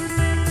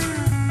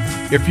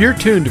 If you're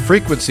tuned to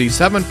frequency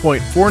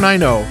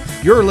 7.490,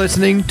 you're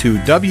listening to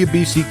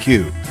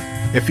WBCQ.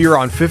 If you're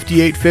on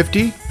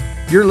 5850,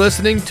 you're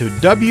listening to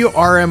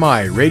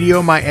WRMI,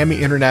 Radio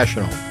Miami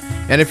International.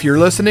 And if you're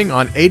listening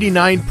on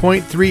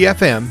 89.3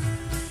 FM,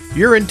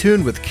 you're in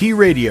tune with Key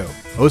Radio,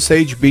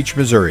 Osage Beach,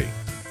 Missouri.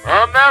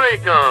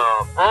 America,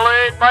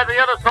 played by the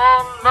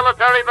Edison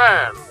Military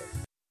Band.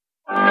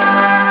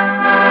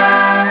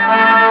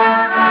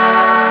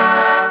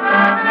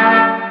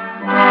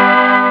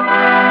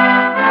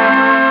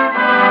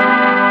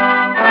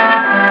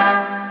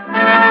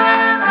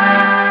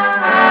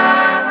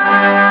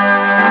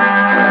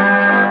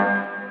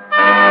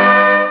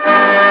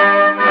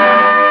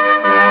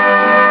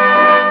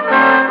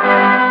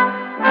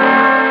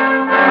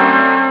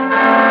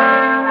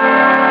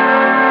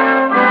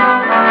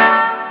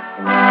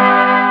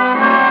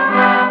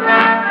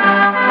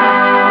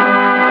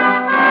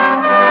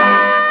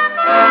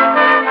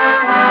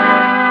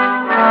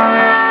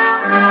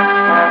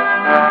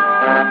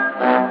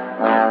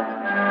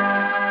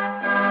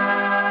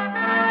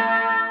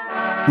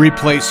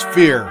 Replace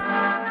fear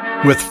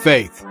with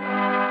faith.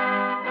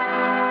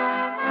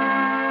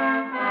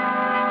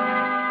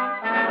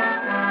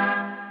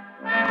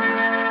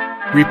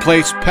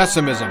 Replace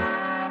pessimism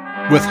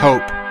with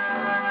hope.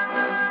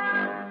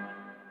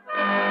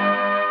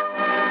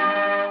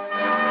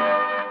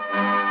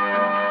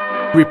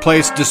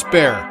 Replace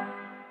despair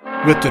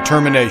with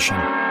determination.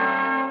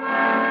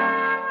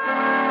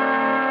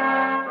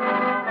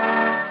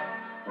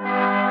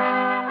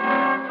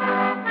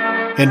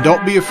 And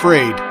don't be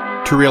afraid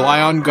to rely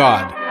on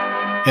God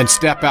and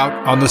step out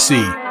on the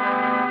sea.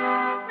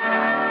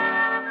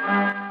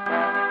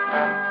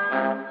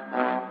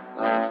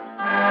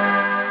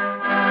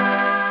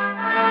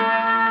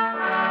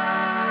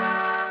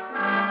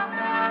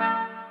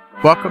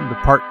 Welcome to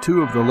part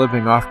 2 of the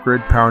Living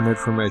Off-Grid Power and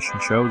Information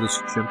Show. This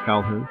is Jim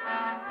Calhoun,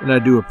 and I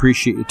do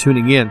appreciate you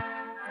tuning in.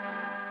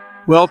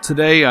 Well,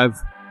 today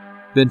I've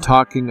been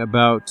talking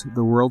about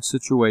the world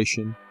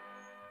situation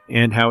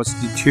and how it's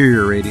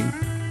deteriorating,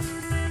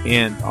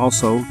 and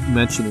also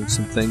mentioning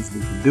some things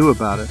we can do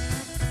about it.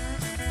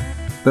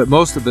 But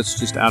most of it's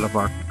just out of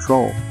our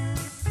control,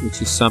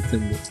 which is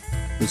something that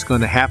is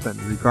going to happen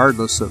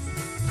regardless of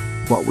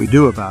what we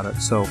do about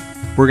it. So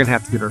we're going to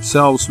have to get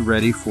ourselves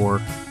ready for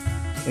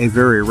a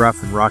very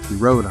rough and rocky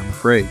road, I'm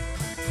afraid.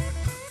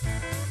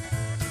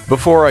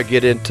 Before I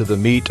get into the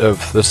meat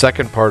of the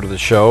second part of the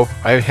show,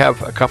 I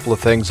have a couple of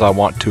things I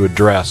want to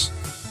address.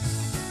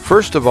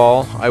 First of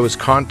all, I was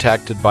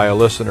contacted by a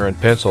listener in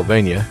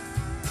Pennsylvania.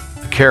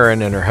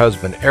 Karen and her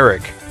husband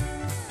Eric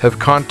have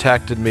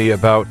contacted me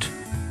about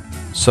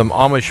some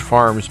Amish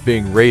farms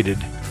being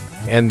raided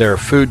and their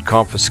food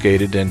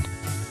confiscated, and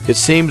it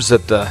seems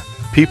that the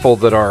people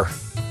that are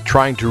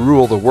trying to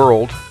rule the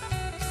world,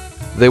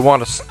 they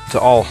want us to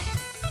all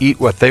eat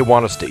what they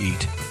want us to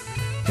eat.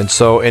 And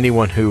so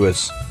anyone who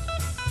is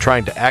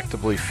trying to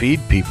actively feed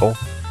people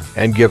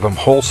and give them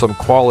wholesome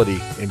quality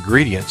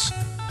ingredients,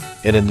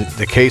 and in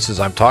the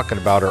cases I'm talking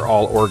about are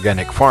all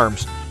organic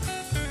farms,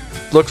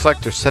 looks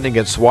like they're sending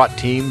in SWAT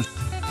teams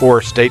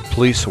or state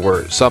police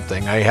or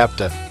something. I have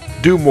to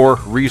do more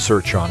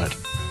research on it.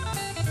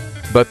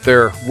 But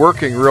they're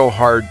working real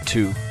hard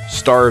to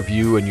starve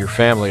you and your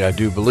family, I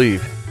do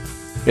believe.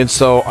 And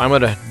so I'm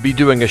going to be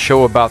doing a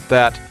show about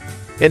that.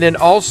 And then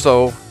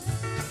also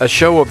a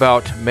show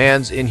about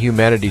man's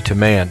inhumanity to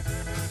man.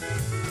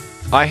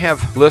 I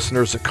have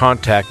listeners that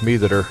contact me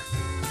that are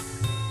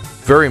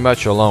very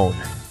much alone.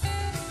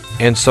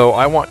 And so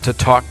I want to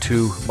talk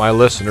to my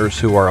listeners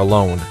who are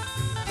alone.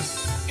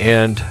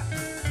 And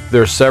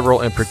there's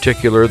several in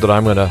particular that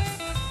I'm going to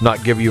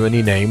not give you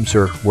any names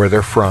or where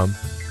they're from.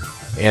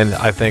 And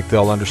I think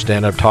they'll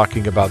understand I'm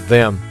talking about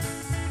them.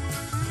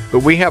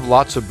 But we have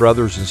lots of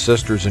brothers and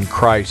sisters in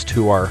Christ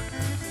who are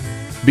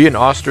being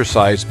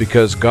ostracized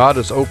because God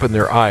has opened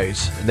their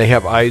eyes, and they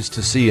have eyes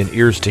to see and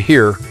ears to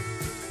hear.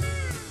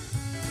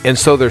 And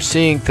so they're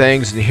seeing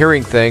things and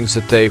hearing things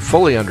that they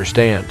fully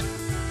understand,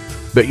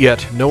 but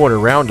yet no one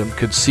around them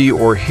could see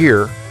or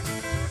hear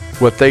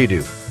what they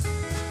do.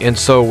 And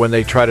so when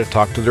they try to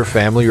talk to their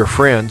family or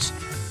friends,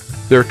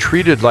 they're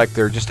treated like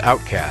they're just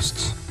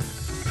outcasts.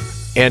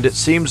 And it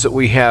seems that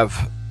we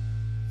have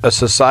a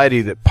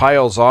society that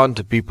piles on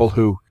to people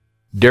who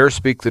dare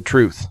speak the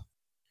truth.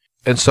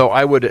 And so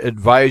I would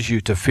advise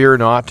you to fear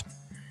not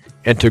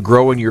and to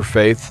grow in your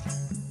faith,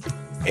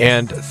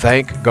 and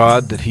thank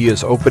God that He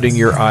is opening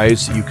your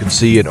eyes so you can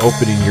see and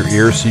opening your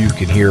ears so you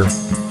can hear.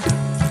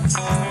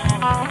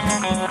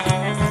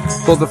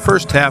 Well, the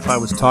first half I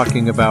was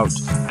talking about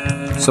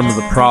some of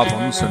the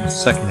problems, and the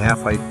second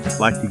half I'd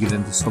like to get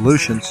into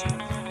solutions.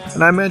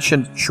 And I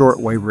mentioned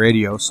shortwave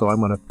radio, so I'm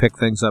going to pick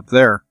things up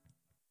there.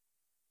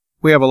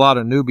 We have a lot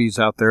of newbies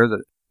out there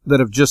that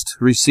have just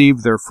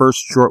received their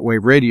first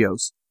shortwave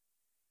radios,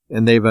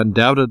 and they've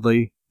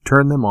undoubtedly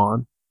turned them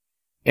on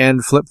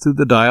and flipped through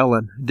the dial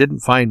and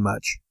didn't find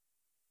much.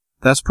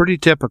 That's pretty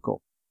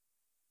typical.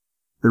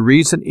 The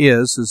reason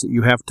is that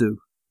you have to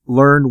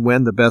learn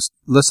when the best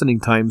listening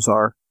times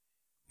are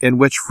and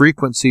which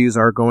frequencies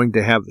are going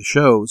to have the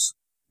shows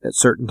at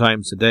certain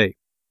times of day.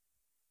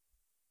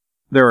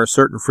 There are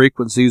certain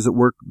frequencies that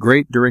work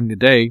great during the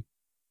day,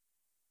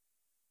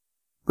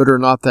 but are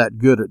not that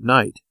good at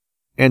night,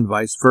 and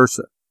vice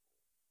versa.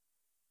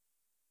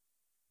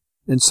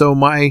 And so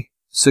my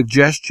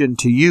suggestion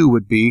to you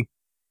would be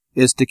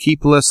is to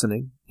keep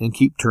listening and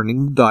keep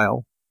turning the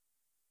dial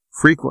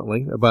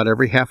frequently, about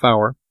every half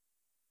hour.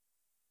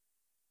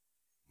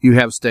 You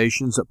have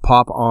stations that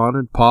pop on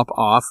and pop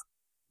off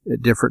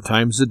at different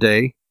times of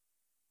day.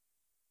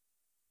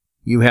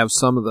 You have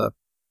some of the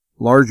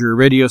larger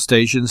radio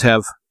stations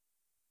have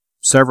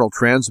several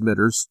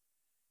transmitters,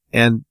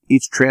 and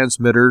each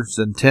transmitter's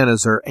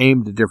antennas are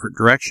aimed a different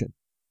direction.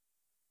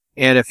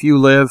 And if you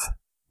live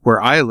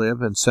where I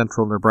live in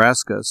central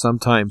Nebraska,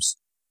 sometimes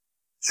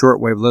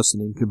shortwave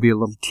listening can be a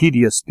little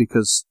tedious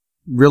because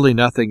really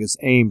nothing is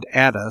aimed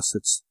at us.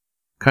 It's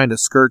kind of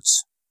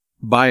skirts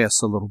by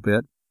us a little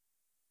bit.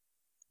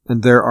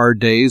 And there are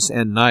days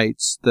and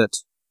nights that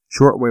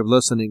shortwave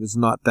listening is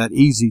not that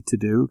easy to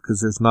do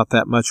because there's not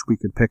that much we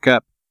can pick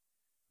up.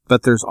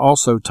 But there's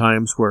also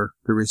times where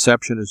the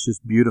reception is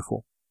just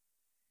beautiful.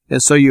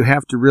 And so you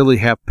have to really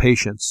have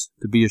patience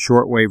to be a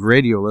shortwave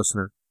radio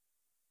listener.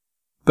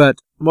 But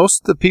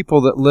most of the people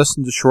that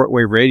listen to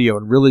shortwave radio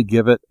and really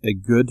give it a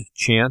good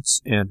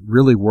chance and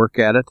really work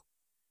at it,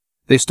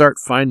 they start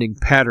finding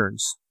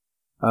patterns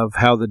of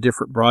how the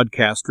different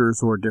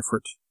broadcasters or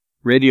different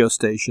radio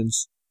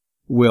stations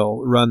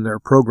will run their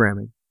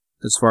programming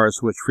as far as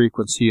which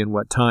frequency and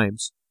what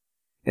times.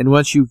 And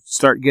once you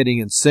start getting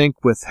in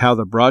sync with how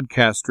the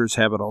broadcasters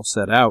have it all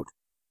set out,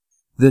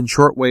 then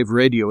shortwave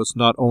radio is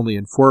not only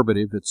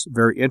informative, it's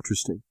very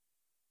interesting.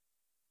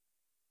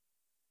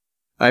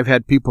 I've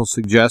had people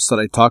suggest that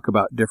I talk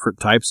about different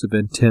types of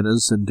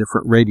antennas and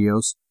different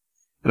radios,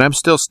 and I'm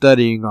still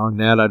studying on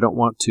that. I don't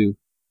want to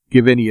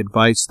give any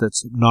advice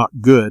that's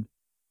not good,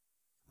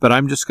 but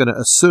I'm just going to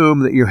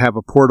assume that you have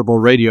a portable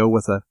radio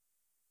with a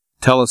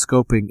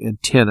telescoping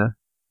antenna.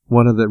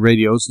 One of the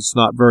radios, it's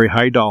not very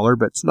high dollar,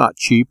 but it's not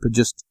cheap, but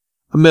just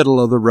a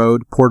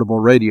middle-of-the-road portable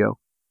radio.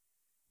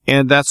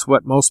 And that's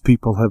what most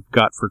people have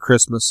got for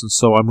Christmas, and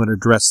so I'm going to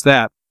address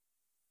that.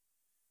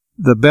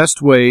 The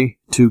best way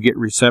to get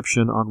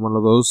reception on one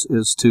of those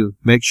is to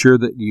make sure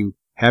that you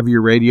have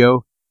your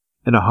radio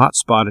in a hot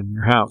spot in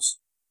your house.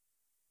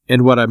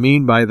 And what I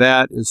mean by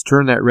that is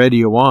turn that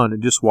radio on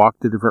and just walk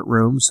to different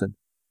rooms and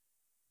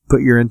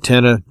put your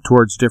antenna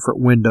towards different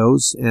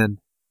windows and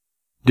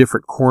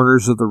different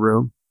corners of the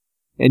room.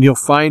 And you'll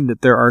find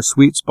that there are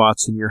sweet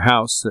spots in your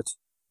house that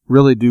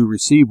really do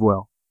receive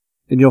well.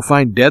 And you'll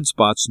find dead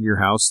spots in your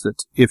house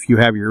that if you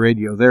have your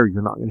radio there,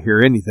 you're not going to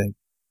hear anything.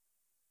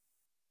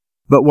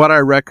 But what I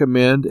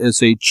recommend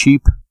as a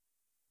cheap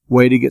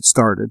way to get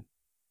started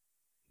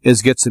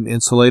is get some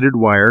insulated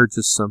wire,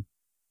 just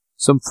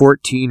some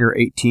 14 or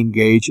 18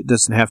 gauge. It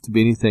doesn't have to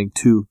be anything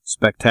too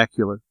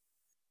spectacular.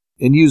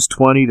 And use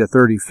 20 to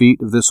 30 feet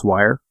of this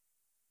wire.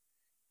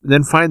 And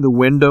then find the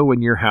window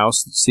in your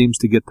house that seems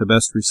to get the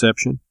best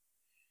reception.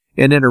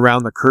 And then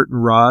around the curtain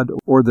rod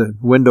or the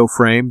window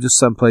frame, just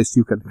someplace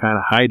you can kind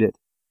of hide it,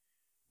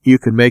 you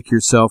can make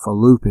yourself a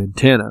loop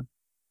antenna.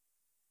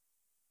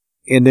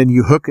 And then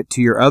you hook it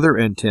to your other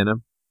antenna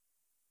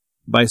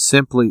by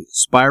simply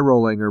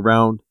spiraling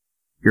around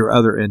your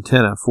other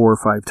antenna 4 or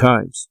 5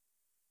 times.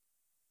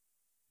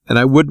 And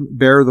I wouldn't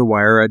bare the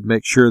wire. I'd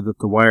make sure that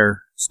the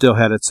wire still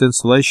had its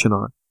insulation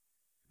on,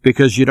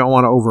 because you don't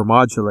want to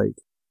overmodulate.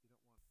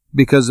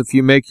 Because if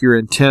you make your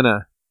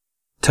antenna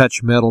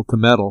touch metal to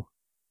metal,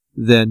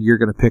 then you're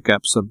going to pick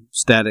up some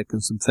static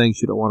and some things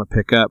you don't want to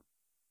pick up.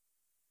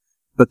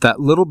 But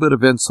that little bit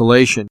of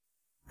insulation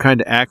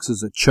kind of acts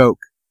as a choke,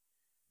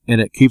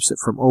 and it keeps it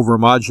from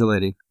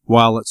overmodulating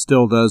while it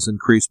still does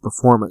increase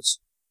performance.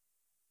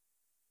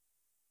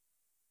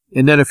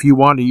 And then if you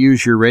want to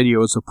use your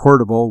radio as a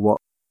portable, well,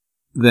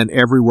 then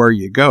everywhere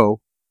you go,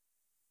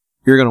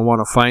 you're going to want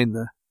to find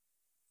the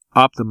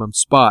optimum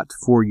spot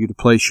for you to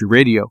place your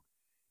radio.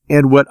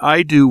 And what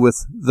I do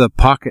with the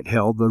pocket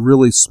held, the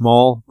really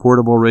small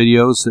portable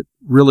radios that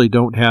really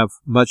don't have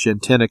much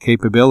antenna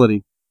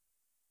capability,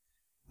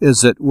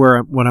 is that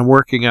when I'm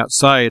working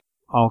outside,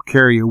 I'll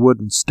carry a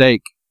wooden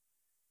stake,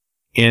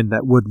 and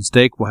that wooden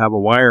stake will have a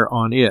wire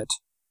on it.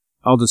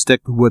 I'll just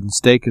stick the wooden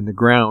stake in the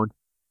ground,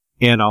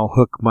 and I'll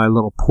hook my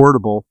little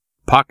portable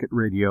pocket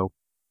radio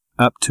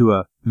up to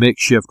a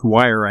makeshift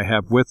wire I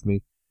have with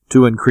me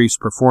to increase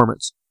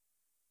performance.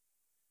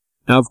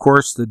 Now, of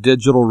course, the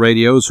digital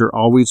radios are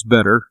always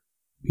better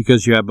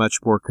because you have much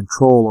more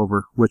control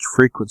over which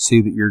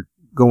frequency that you're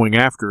going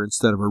after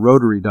instead of a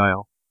rotary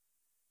dial.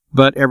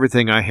 But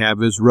everything I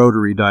have is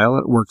rotary dial.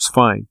 It works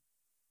fine.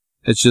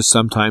 It's just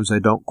sometimes I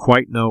don't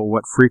quite know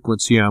what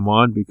frequency I'm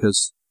on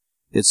because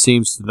it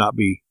seems to not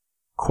be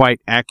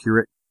quite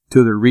accurate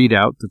to the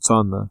readout that's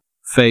on the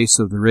face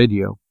of the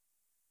radio.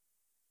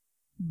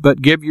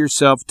 But give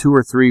yourself 2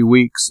 or 3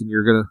 weeks and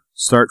you're going to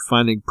start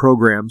finding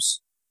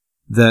programs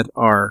that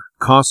are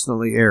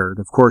constantly aired.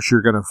 Of course,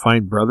 you're going to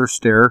find Brother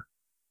Stare,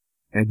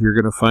 and you're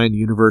going to find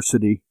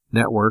University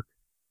Network,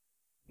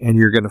 and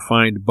you're going to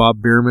find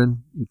Bob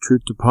Bierman,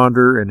 Truth to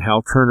Ponder, and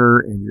Hal Turner,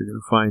 and you're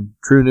going to find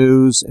True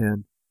News,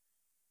 and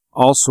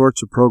all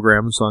sorts of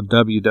programs on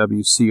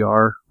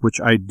WWCR, which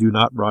I do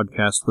not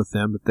broadcast with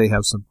them, but they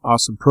have some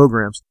awesome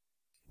programs,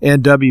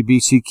 and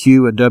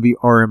WBCQ and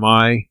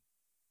WRMI,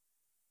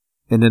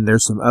 and then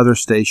there's some other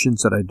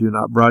stations that I do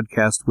not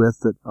broadcast with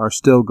that are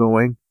still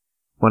going,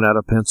 one out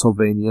of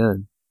Pennsylvania,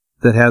 and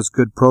that has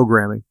good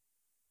programming.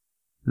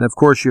 And of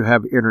course you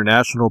have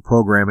international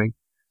programming.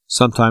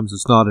 Sometimes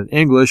it's not in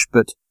English,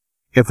 but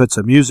if it's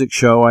a music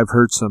show, I've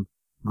heard some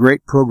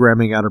great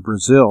programming out of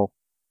Brazil.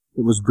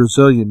 It was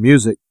Brazilian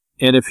music,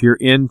 and if you're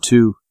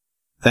into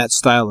that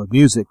style of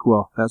music,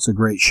 well, that's a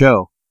great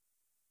show.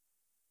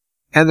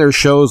 And there's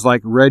shows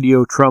like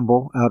Radio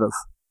Trumbull out of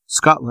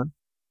Scotland,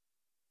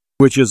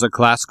 which is a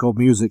classical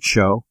music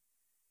show.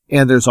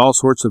 And there's all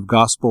sorts of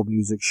gospel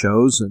music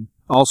shows and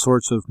all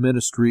sorts of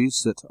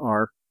ministries that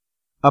are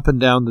up and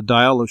down the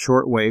dial of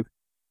shortwave.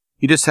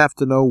 You just have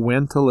to know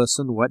when to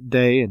listen, what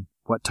day, and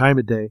what time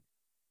of day.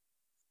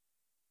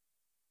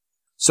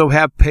 So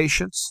have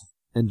patience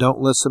and don't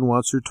listen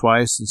once or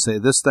twice and say,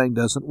 this thing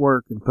doesn't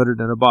work, and put it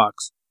in a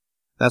box.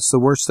 That's the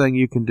worst thing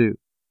you can do.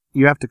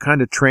 You have to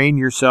kind of train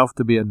yourself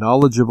to be a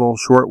knowledgeable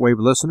shortwave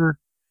listener,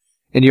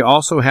 and you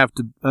also have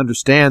to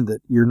understand that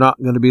you're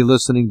not going to be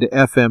listening to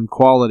FM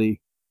quality,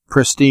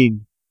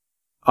 pristine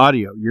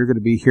audio. You're going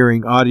to be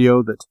hearing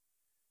audio that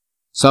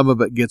some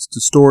of it gets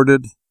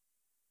distorted,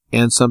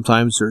 and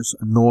sometimes there's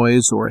a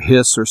noise or a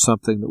hiss or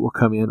something that will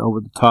come in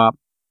over the top.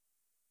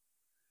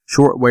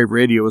 Shortwave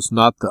radio is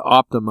not the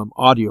optimum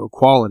audio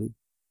quality.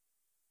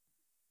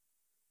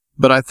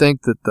 But I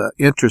think that the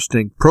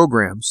interesting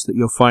programs that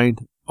you'll find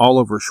all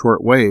over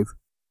shortwave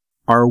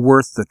are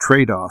worth the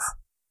trade-off.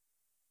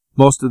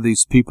 Most of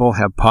these people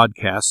have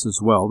podcasts as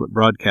well that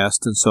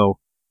broadcast, and so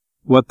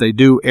what they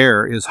do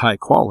air is high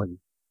quality.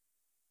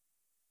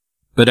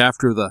 But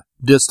after the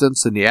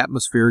distance and the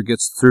atmosphere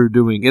gets through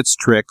doing its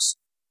tricks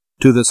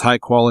to this high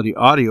quality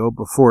audio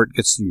before it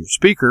gets to your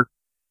speaker,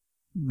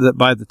 that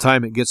by the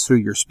time it gets through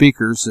your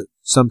speakers,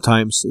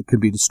 sometimes it can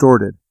be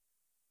distorted.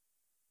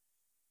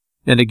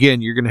 And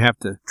again, you're going to have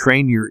to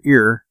train your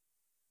ear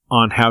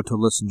on how to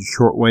listen to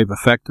shortwave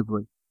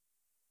effectively.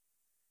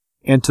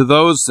 And to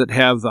those that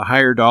have the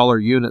higher dollar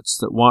units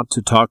that want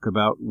to talk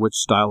about which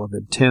style of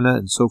antenna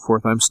and so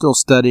forth, I'm still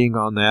studying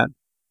on that.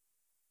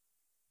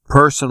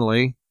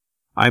 Personally,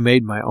 I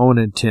made my own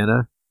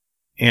antenna,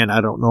 and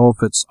I don't know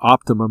if it's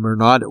optimum or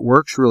not. It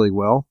works really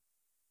well,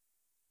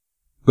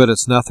 but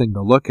it's nothing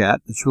to look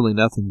at. It's really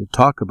nothing to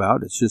talk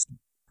about. It's just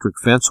electric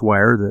fence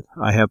wire that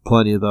I have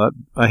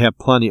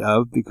plenty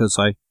of because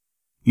I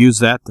use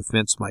that to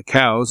fence my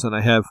cows, and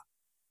I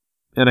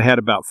had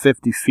about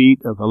 50 feet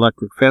of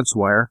electric fence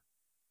wire.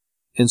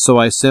 And so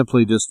I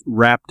simply just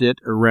wrapped it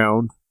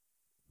around,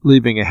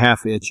 leaving a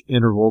half-inch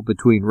interval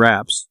between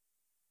wraps.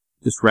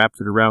 Just wrapped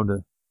it around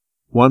a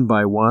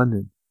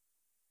 1x1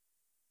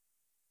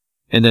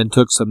 and then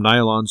took some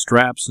nylon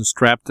straps and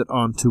strapped it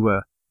onto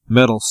a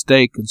metal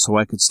stake, and so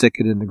I could stick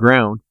it in the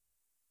ground.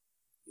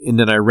 And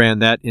then I ran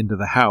that into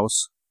the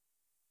house.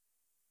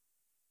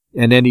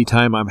 And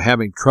anytime I'm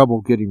having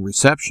trouble getting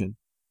reception,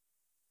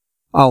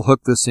 I'll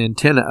hook this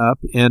antenna up,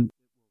 and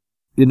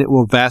it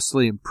will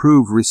vastly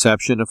improve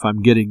reception if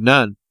I'm getting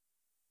none.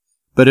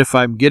 But if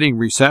I'm getting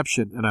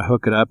reception and I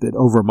hook it up, it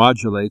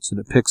overmodulates and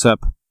it picks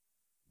up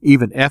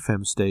even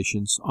FM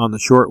stations on the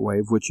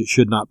shortwave, which it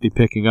should not be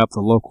picking up the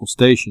local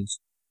stations.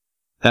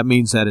 That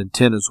means that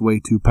antenna is way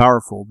too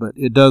powerful, but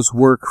it does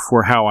work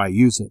for how I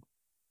use it.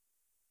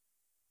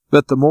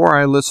 But the more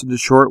I listen to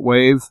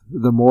shortwave,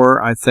 the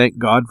more I thank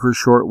God for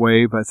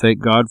shortwave. I thank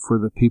God for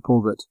the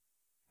people that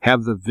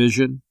have the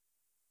vision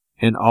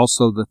and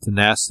also the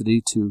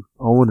tenacity to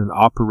own and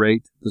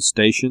operate the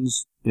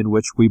stations in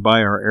which we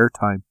buy our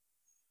airtime.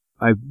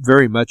 I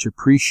very much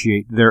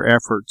appreciate their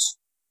efforts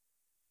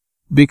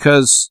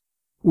because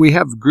we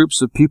have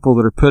groups of people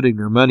that are putting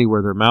their money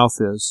where their mouth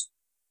is.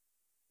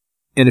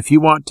 And if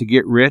you want to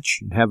get rich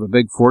and have a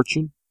big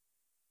fortune,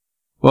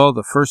 well,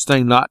 the first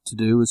thing not to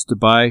do is to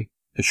buy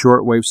a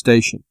shortwave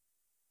station.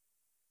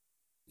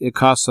 It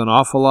costs an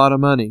awful lot of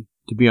money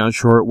to be on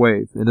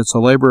shortwave, and it's a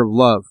labor of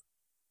love.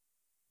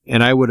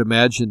 And I would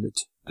imagine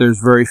that there's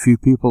very few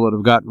people that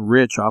have gotten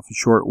rich off of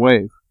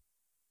shortwave.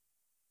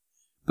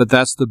 But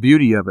that's the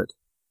beauty of it.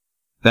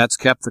 That's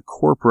kept the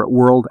corporate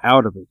world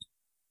out of it.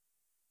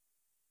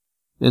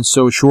 And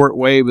so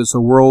shortwave is a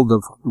world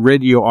of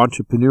radio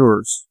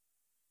entrepreneurs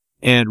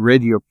and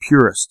radio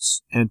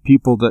purists and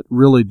people that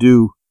really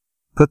do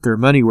put their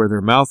money where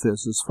their mouth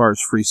is as far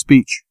as free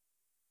speech.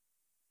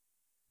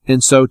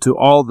 And so to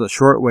all the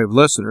shortwave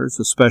listeners,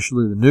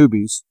 especially the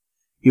newbies,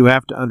 you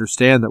have to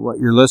understand that what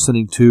you're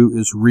listening to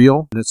is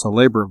real and it's a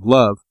labor of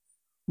love,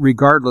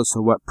 regardless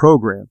of what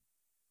program.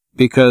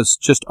 Because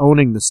just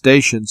owning the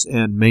stations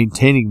and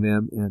maintaining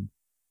them and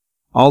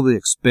all the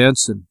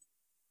expense and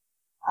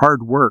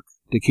hard work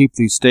to keep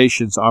these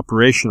stations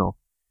operational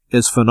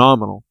is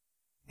phenomenal,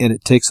 and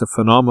it takes a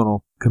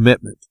phenomenal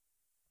commitment.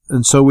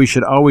 And so we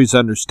should always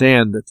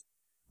understand that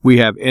we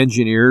have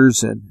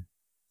engineers and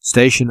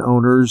station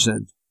owners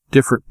and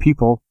different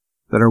people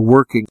that are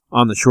working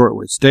on the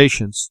shortwave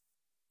stations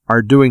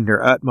are doing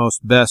their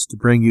utmost best to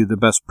bring you the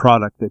best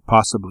product they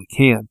possibly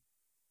can.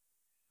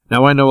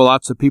 Now, I know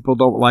lots of people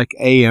don't like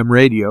AM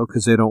radio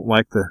because they don't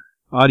like the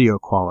audio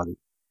quality.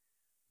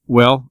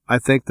 Well, I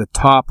think the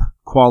top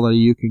quality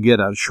you can get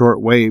out of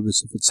shortwave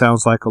is if it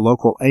sounds like a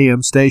local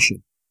AM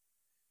station.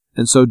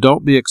 And so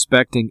don't be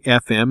expecting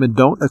FM, and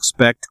don't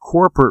expect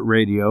corporate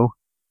radio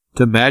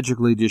to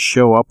magically just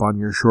show up on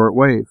your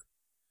shortwave.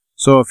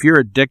 So if you're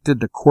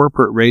addicted to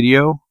corporate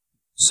radio,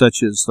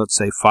 such as, let's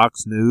say,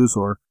 Fox News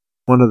or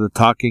one of the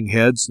talking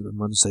heads, and I'm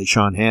going to say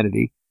Sean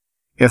Hannity,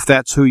 if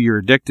that's who you're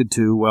addicted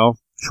to, well,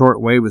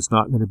 shortwave is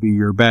not going to be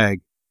your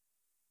bag.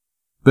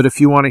 But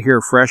if you want to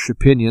hear fresh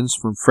opinions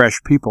from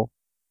fresh people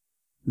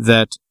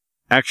that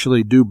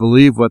actually do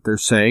believe what they're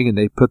saying and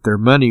they put their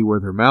money where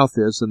their mouth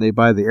is and they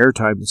buy the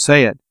airtime to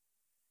say it,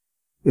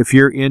 if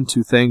you're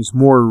into things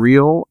more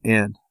real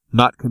and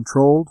not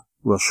controlled,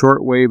 well,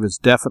 shortwave is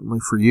definitely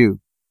for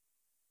you.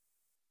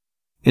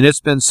 And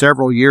it's been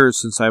several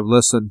years since I've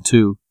listened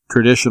to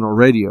traditional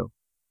radio.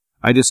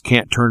 I just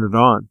can't turn it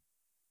on.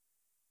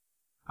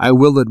 I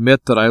will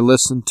admit that I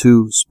listen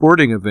to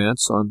sporting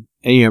events on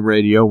AM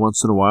radio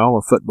once in a while,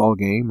 a football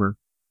game or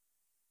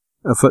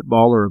a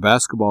football or a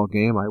basketball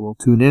game I will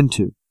tune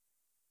into.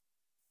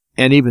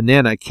 And even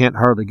then I can't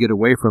hardly get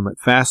away from it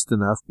fast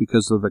enough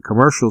because of the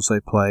commercials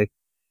they play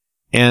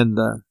and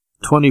the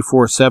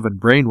 24/7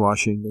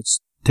 brainwashing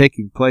that's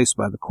taking place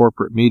by the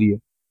corporate media.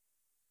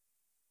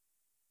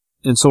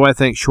 And so I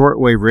think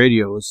shortwave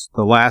radio is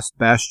the last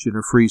bastion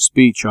of free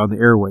speech on the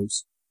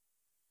airwaves.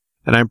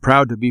 And I'm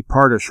proud to be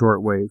part of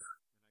shortwave,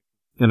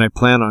 and I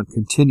plan on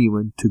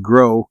continuing to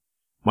grow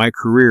my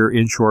career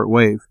in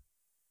shortwave.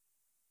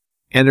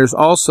 And there's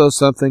also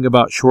something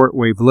about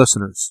shortwave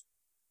listeners.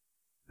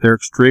 They're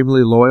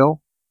extremely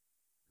loyal,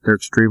 they're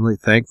extremely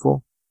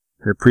thankful,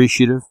 they're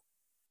appreciative,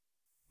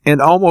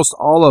 and almost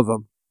all of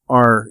them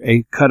are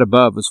a cut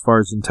above as far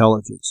as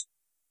intelligence.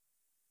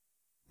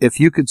 If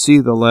you could see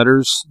the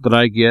letters that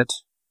I get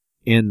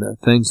and the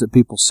things that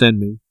people send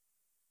me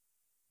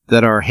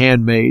that are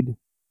handmade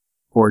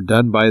or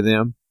done by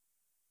them,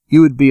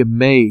 you would be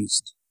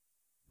amazed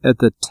at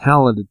the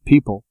talented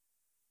people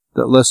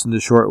that listen to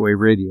shortwave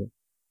radio.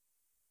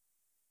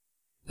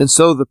 And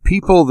so the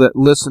people that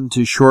listen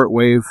to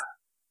shortwave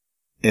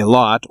a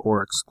lot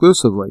or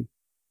exclusively,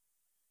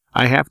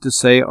 I have to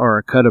say are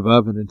a cut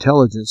above in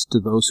intelligence to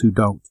those who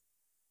don't.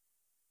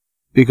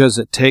 Because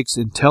it takes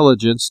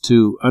intelligence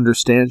to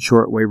understand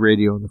shortwave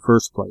radio in the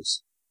first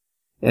place.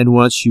 And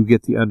once you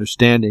get the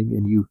understanding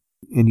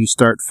and you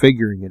start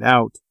figuring it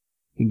out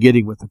and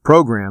getting with the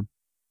program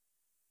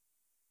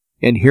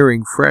and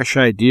hearing fresh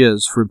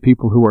ideas from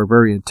people who are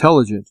very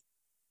intelligent,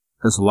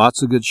 there's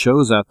lots of good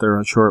shows out there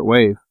on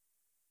shortwave.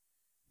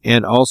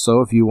 And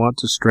also, if you want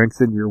to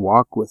strengthen your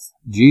walk with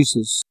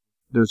Jesus,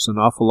 there's an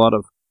awful lot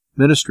of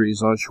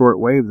ministries on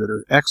shortwave that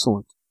are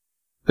excellent.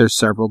 There's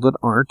several that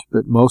aren't,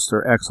 but most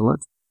are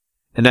excellent.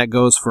 And that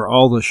goes for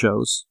all the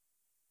shows.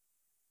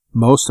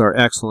 Most are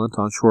excellent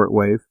on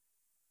shortwave.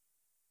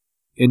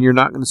 And you're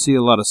not going to see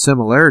a lot of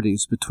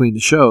similarities between the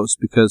shows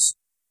because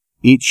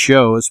each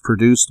show is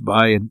produced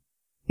by an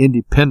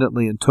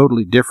independently and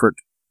totally different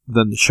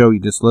than the show you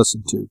just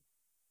listened to.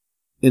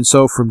 And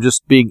so from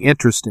just being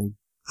interesting,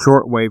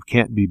 shortwave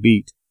can't be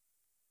beat.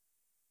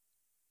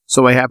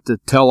 So I have to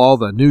tell all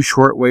the new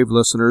shortwave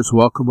listeners,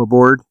 welcome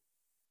aboard.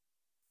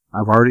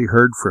 I've already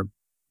heard from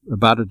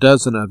about a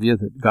dozen of you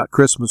that got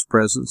Christmas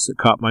presents that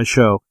caught my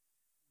show.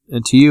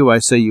 And to you, I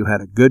say you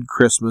had a good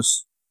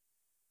Christmas,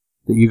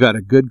 that you got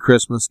a good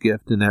Christmas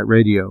gift in that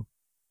radio.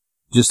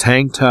 Just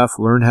hang tough,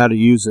 learn how to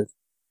use it.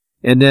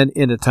 And then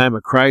in a time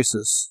of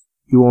crisis,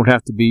 you won't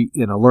have to be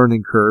in a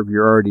learning curve.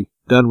 You're already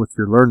done with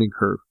your learning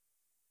curve.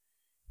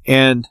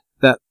 And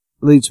that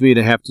leads me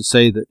to have to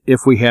say that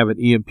if we have an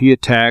EMP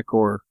attack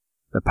or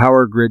the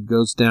power grid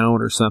goes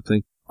down or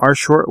something, our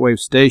shortwave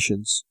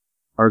stations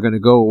are going to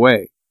go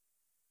away,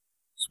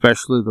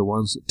 especially the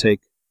ones that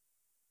take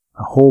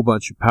a whole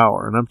bunch of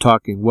power. And I'm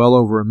talking well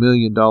over $1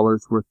 million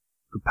worth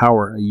of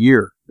power a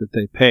year that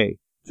they pay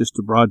just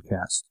to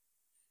broadcast.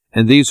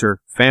 And these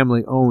are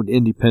family-owned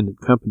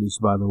independent companies,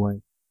 by the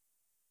way.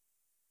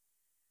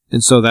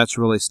 And so that's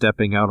really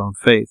stepping out on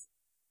faith.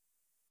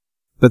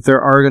 But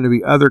there are going to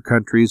be other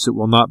countries that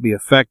will not be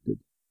affected,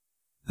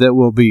 that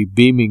will be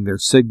beaming their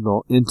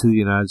signal into the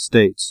United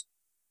States.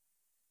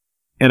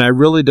 And I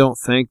really don't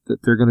think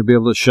that they're going to be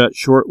able to shut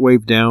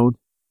shortwave down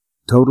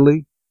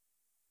totally,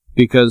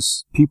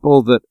 because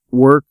people that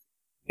work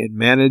and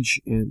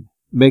manage and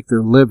make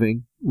their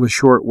living with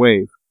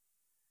shortwave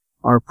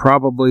are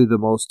probably the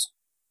most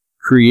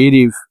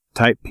creative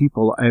type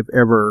people I've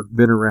ever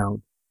been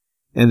around.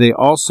 And they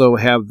also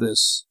have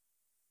this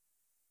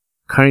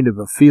kind of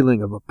a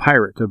feeling of a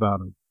pirate about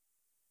them.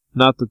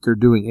 Not that they're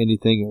doing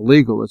anything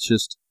illegal, it's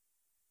just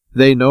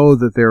they know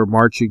that they're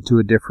marching to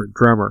a different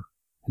drummer,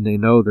 and they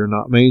know they're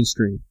not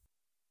mainstream.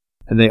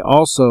 And they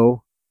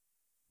also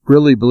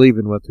really believe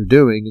in what they're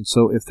doing, and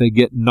so if they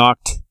get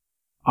knocked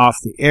off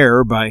the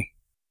air by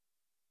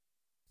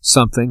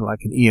something like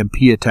an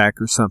EMP attack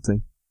or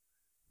something,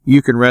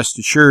 you can rest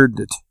assured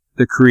that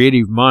the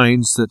creative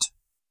minds that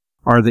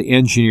are the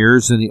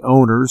engineers and the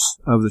owners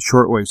of the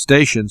shortwave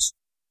stations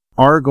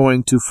are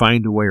going to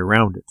find a way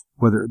around it,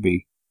 whether it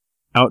be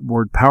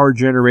outboard power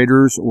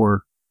generators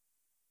or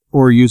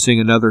using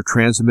another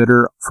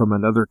transmitter from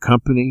another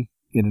company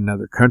in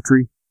another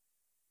country.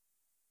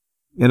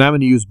 And I'm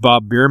going to use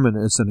Bob Bierman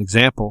as an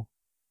example.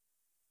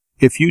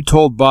 If you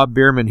told Bob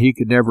Bierman he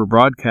could never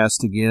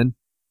broadcast again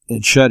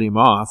and shut him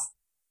off,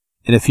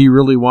 and if he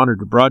really wanted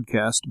to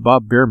broadcast,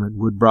 Bob Bierman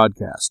would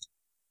broadcast,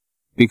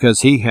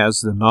 because he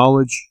has the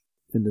knowledge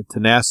and the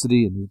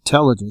tenacity and the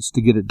intelligence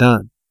to get it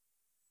done.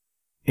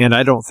 And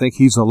I don't think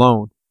he's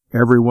alone.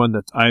 Everyone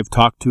that I've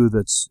talked to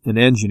that's an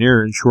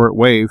engineer in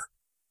shortwave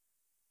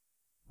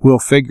will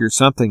figure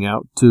something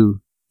out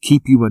to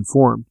keep you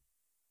informed.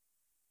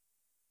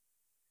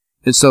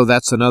 And so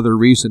that's another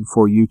reason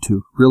for you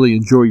to really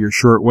enjoy your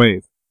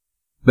shortwave.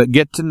 But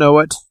get to know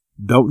it.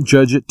 Don't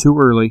judge it too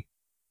early.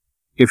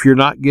 If you're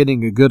not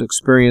getting a good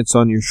experience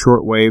on your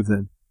shortwave,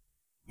 then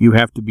you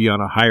have to be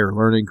on a higher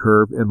learning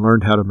curve and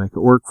learn how to make it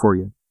work for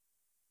you.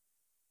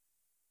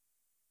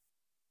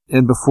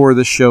 And before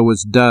this show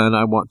is done,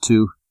 I want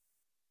to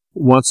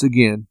once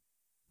again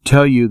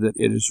tell you that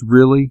it is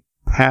really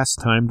past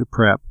time to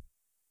prep.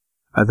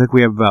 I think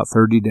we have about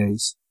 30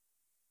 days.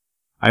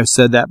 I've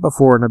said that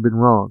before and I've been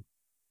wrong.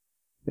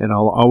 And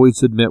I'll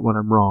always admit when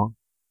I'm wrong.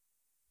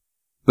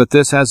 But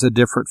this has a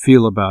different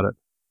feel about it.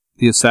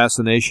 The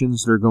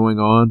assassinations that are going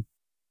on,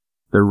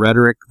 the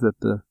rhetoric that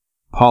the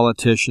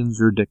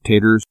politicians or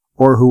dictators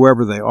or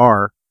whoever they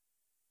are,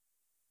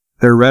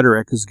 their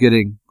rhetoric is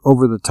getting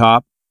over the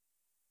top,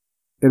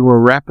 and we're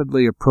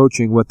rapidly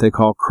approaching what they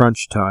call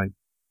crunch time.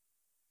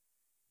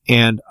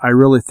 And I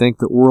really think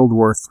that World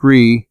War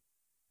III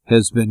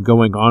has been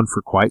going on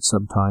for quite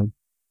some time.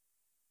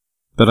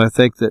 But I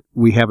think that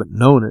we haven't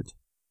known it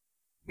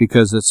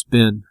because it's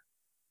been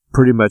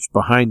pretty much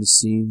behind the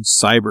scenes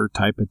cyber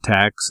type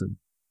attacks, and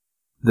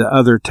the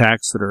other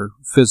attacks that are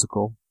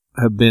physical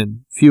have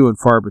been few and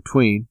far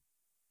between,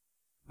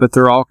 but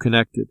they're all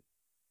connected.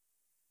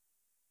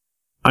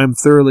 I'm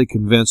thoroughly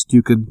convinced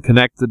you can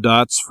connect the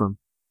dots from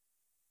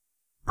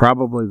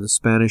probably the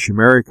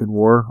Spanish-American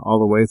War all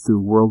the way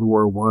through World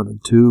War I and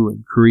II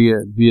and Korea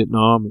and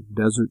Vietnam and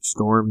Desert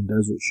Storm and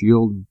Desert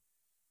Shield and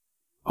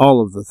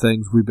all of the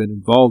things we've been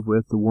involved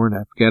with, the war in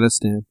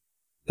Afghanistan.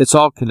 It's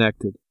all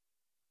connected.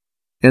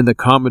 And the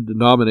common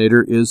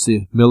denominator is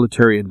the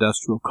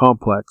military-industrial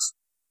complex.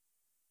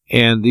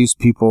 And these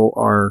people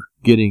are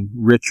getting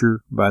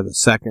richer by the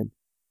second.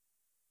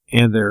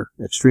 And they're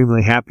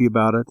extremely happy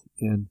about it.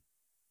 And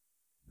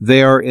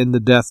they are in the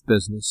death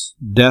business.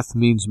 Death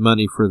means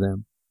money for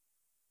them.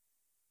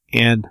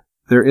 And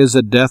there is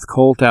a death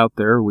cult out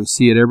there. We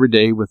see it every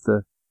day with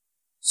the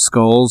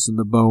skulls and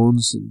the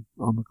bones and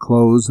on the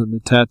clothes and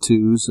the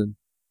tattoos and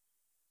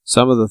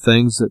some of the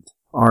things that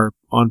are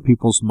on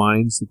people's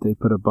minds, that they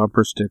put a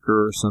bumper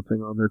sticker or something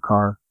on their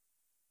car.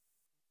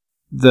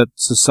 That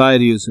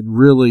society is in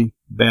really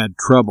bad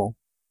trouble,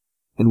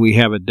 and we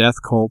have a death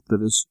cult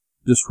that is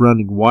just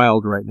running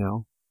wild right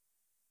now.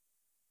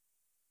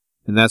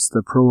 And that's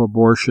the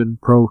pro-abortion,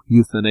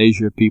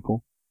 pro-euthanasia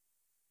people.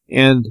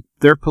 And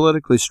they're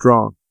politically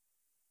strong.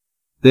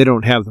 They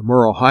don't have the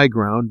moral high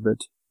ground,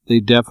 but they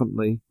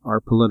definitely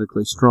are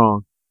politically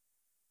strong.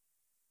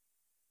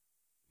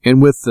 And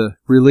with the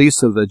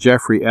release of the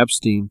Jeffrey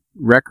Epstein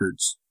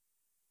records,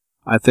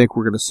 I think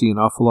we're going to see an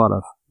awful lot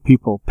of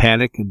people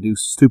panic and do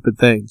stupid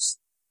things.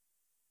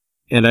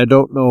 And I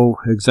don't know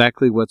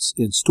exactly what's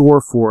in store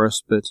for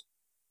us, but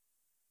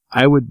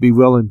I would be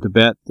willing to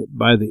bet that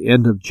by the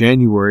end of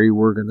January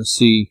we're going to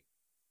see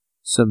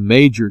some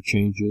major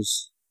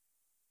changes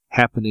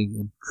happening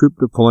in troop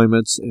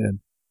deployments and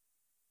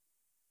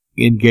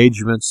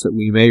engagements that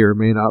we may or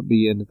may not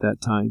be in at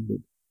that time. But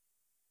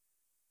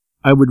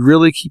I would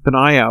really keep an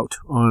eye out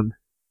on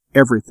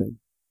everything.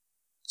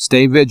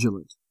 stay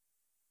vigilant,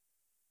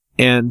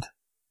 and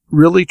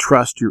really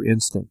trust your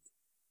instinct.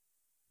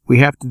 We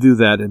have to do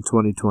that in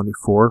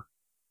 2024.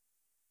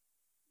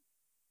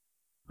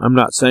 I'm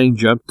not saying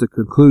jump to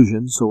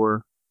conclusions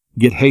or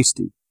get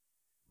hasty,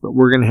 but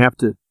we're going to have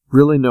to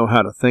really know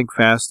how to think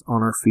fast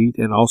on our feet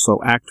and also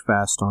act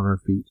fast on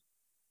our feet.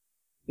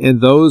 And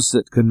those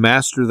that can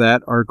master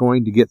that are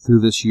going to get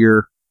through this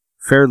year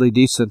fairly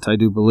decent, I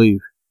do believe.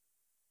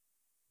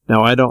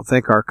 Now, I don't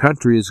think our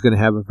country is going to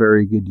have a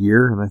very good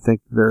year, and I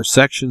think there are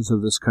sections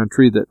of this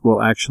country that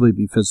will actually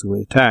be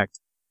physically attacked.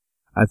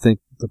 I think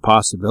the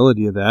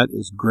possibility of that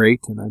is great,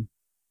 and I'm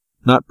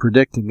not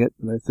predicting it,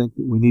 but I think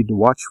that we need to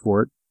watch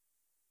for it.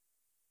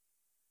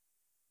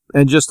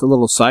 And just a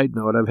little side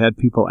note, I've had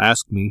people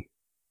ask me,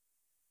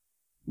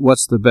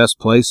 what's the best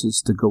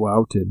places to go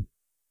out and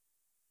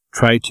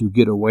try to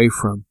get away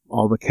from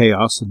all the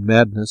chaos and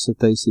madness that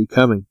they see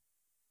coming?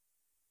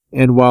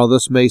 And while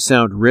this may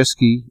sound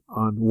risky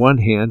on one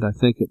hand, I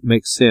think it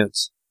makes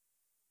sense.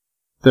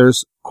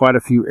 There's quite a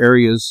few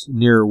areas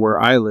near where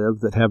I live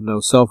that have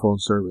no cell phone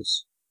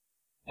service,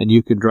 and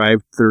you can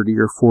drive 30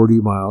 or 40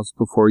 miles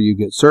before you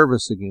get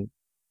service again.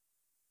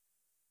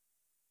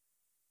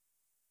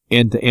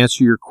 And to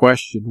answer your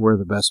question, where are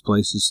the best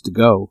places to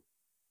go?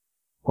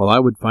 Well, I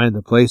would find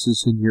the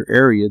places in your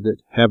area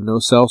that have no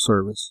cell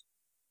service.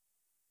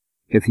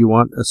 If you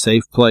want a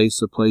safe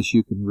place, a place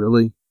you can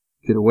really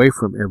get away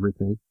from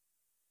everything,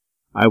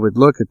 I would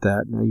look at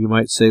that. Now, you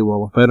might say,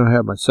 well, if I don't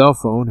have my cell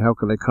phone, how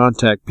can I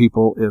contact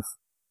people if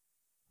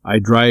I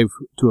drive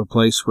to a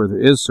place where there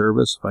is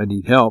service, if I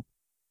need help?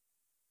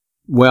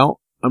 Well,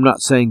 I'm not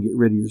saying get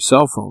rid of your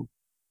cell phone,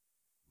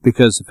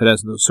 because if it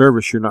has no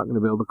service, you're not going to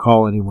be able to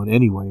call anyone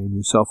anyway, and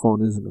your cell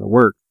phone isn't going to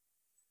work.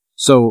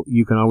 So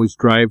you can always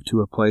drive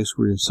to a place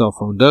where your cell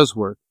phone does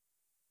work.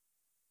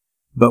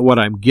 But what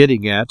I'm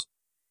getting at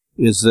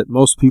is that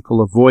most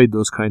people avoid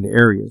those kind of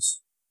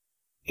areas.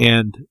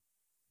 And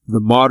the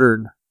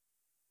modern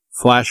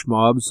flash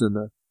mobs and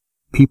the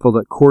people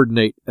that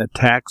coordinate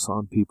attacks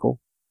on people,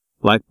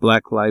 like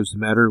Black Lives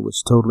Matter,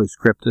 was totally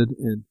scripted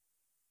and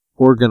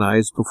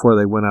organized before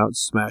they went out and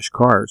smashed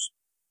cars.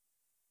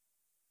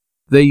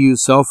 They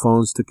use cell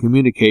phones to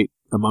communicate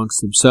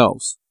amongst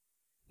themselves.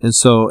 And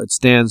so it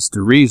stands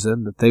to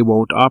reason that they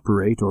won't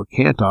operate or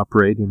can't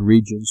operate in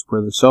regions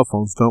where their cell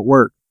phones don't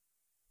work.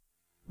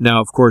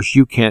 Now, of course,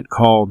 you can't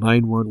call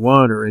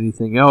 911 or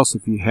anything else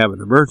if you have an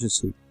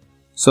emergency.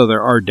 So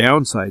there are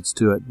downsides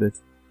to it,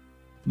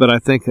 but I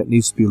think it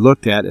needs to be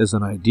looked at as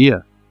an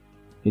idea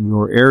in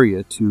your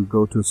area to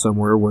go to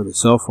somewhere where the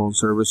cell phone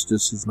service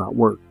just does not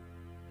work.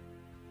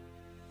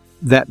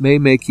 That may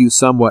make you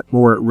somewhat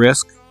more at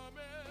risk,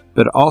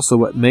 but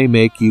also it may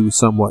make you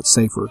somewhat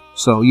safer.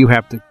 So you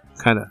have to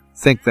kind of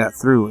think that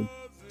through and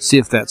see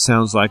if that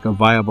sounds like a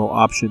viable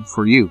option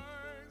for you.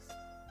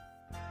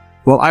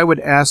 Well, I would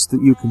ask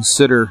that you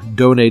consider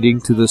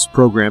donating to this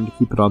program to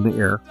keep it on the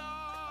air.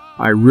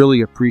 I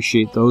really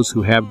appreciate those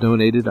who have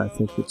donated. I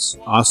think it's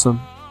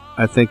awesome.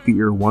 I think that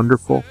you're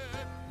wonderful,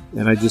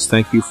 and I just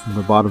thank you from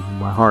the bottom of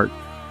my heart.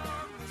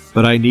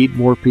 But I need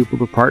more people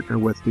to partner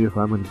with me if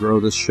I'm going to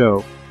grow this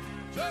show.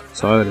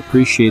 So I would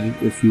appreciate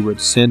it if you would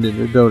send in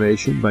a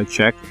donation by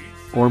check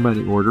or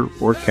money order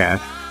or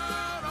cash.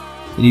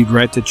 And you'd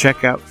write the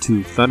check out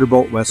to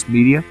Thunderbolt West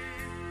Media.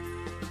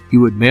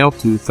 You would mail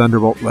to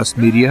Thunderbolt West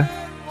Media,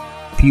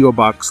 P.O.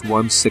 Box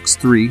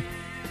 163,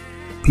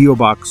 P.O.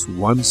 Box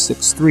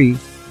 163,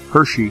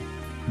 Hershey,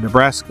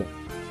 Nebraska.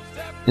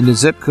 And the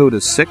zip code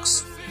is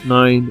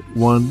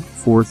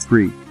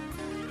 69143.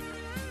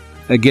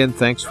 Again,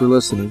 thanks for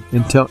listening.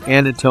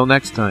 Until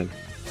next time,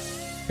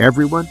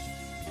 everyone,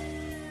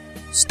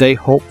 stay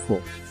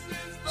hopeful,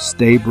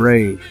 stay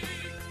brave,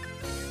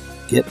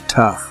 get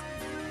tough,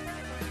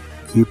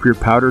 keep your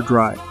powder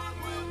dry,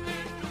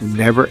 and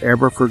never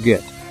ever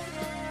forget,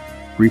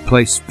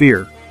 replace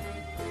fear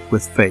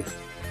with faith.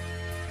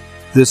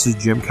 This is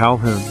Jim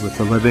Calhoun with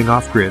the Living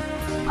Off-Grid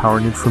Power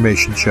and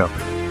Information Show.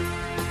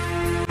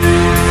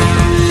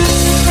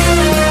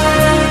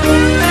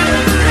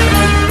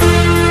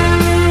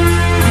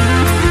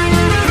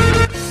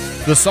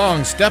 The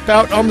song Step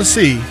Out on the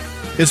Sea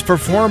is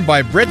performed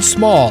by Britt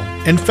Small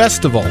and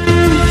Festival.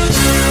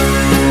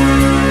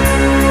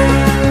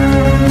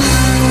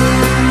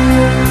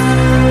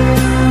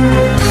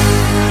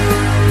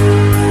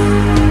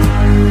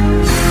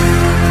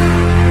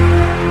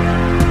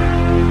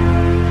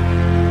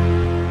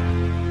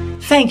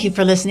 Thank you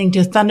for listening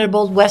to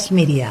Thunderbolt West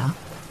Media.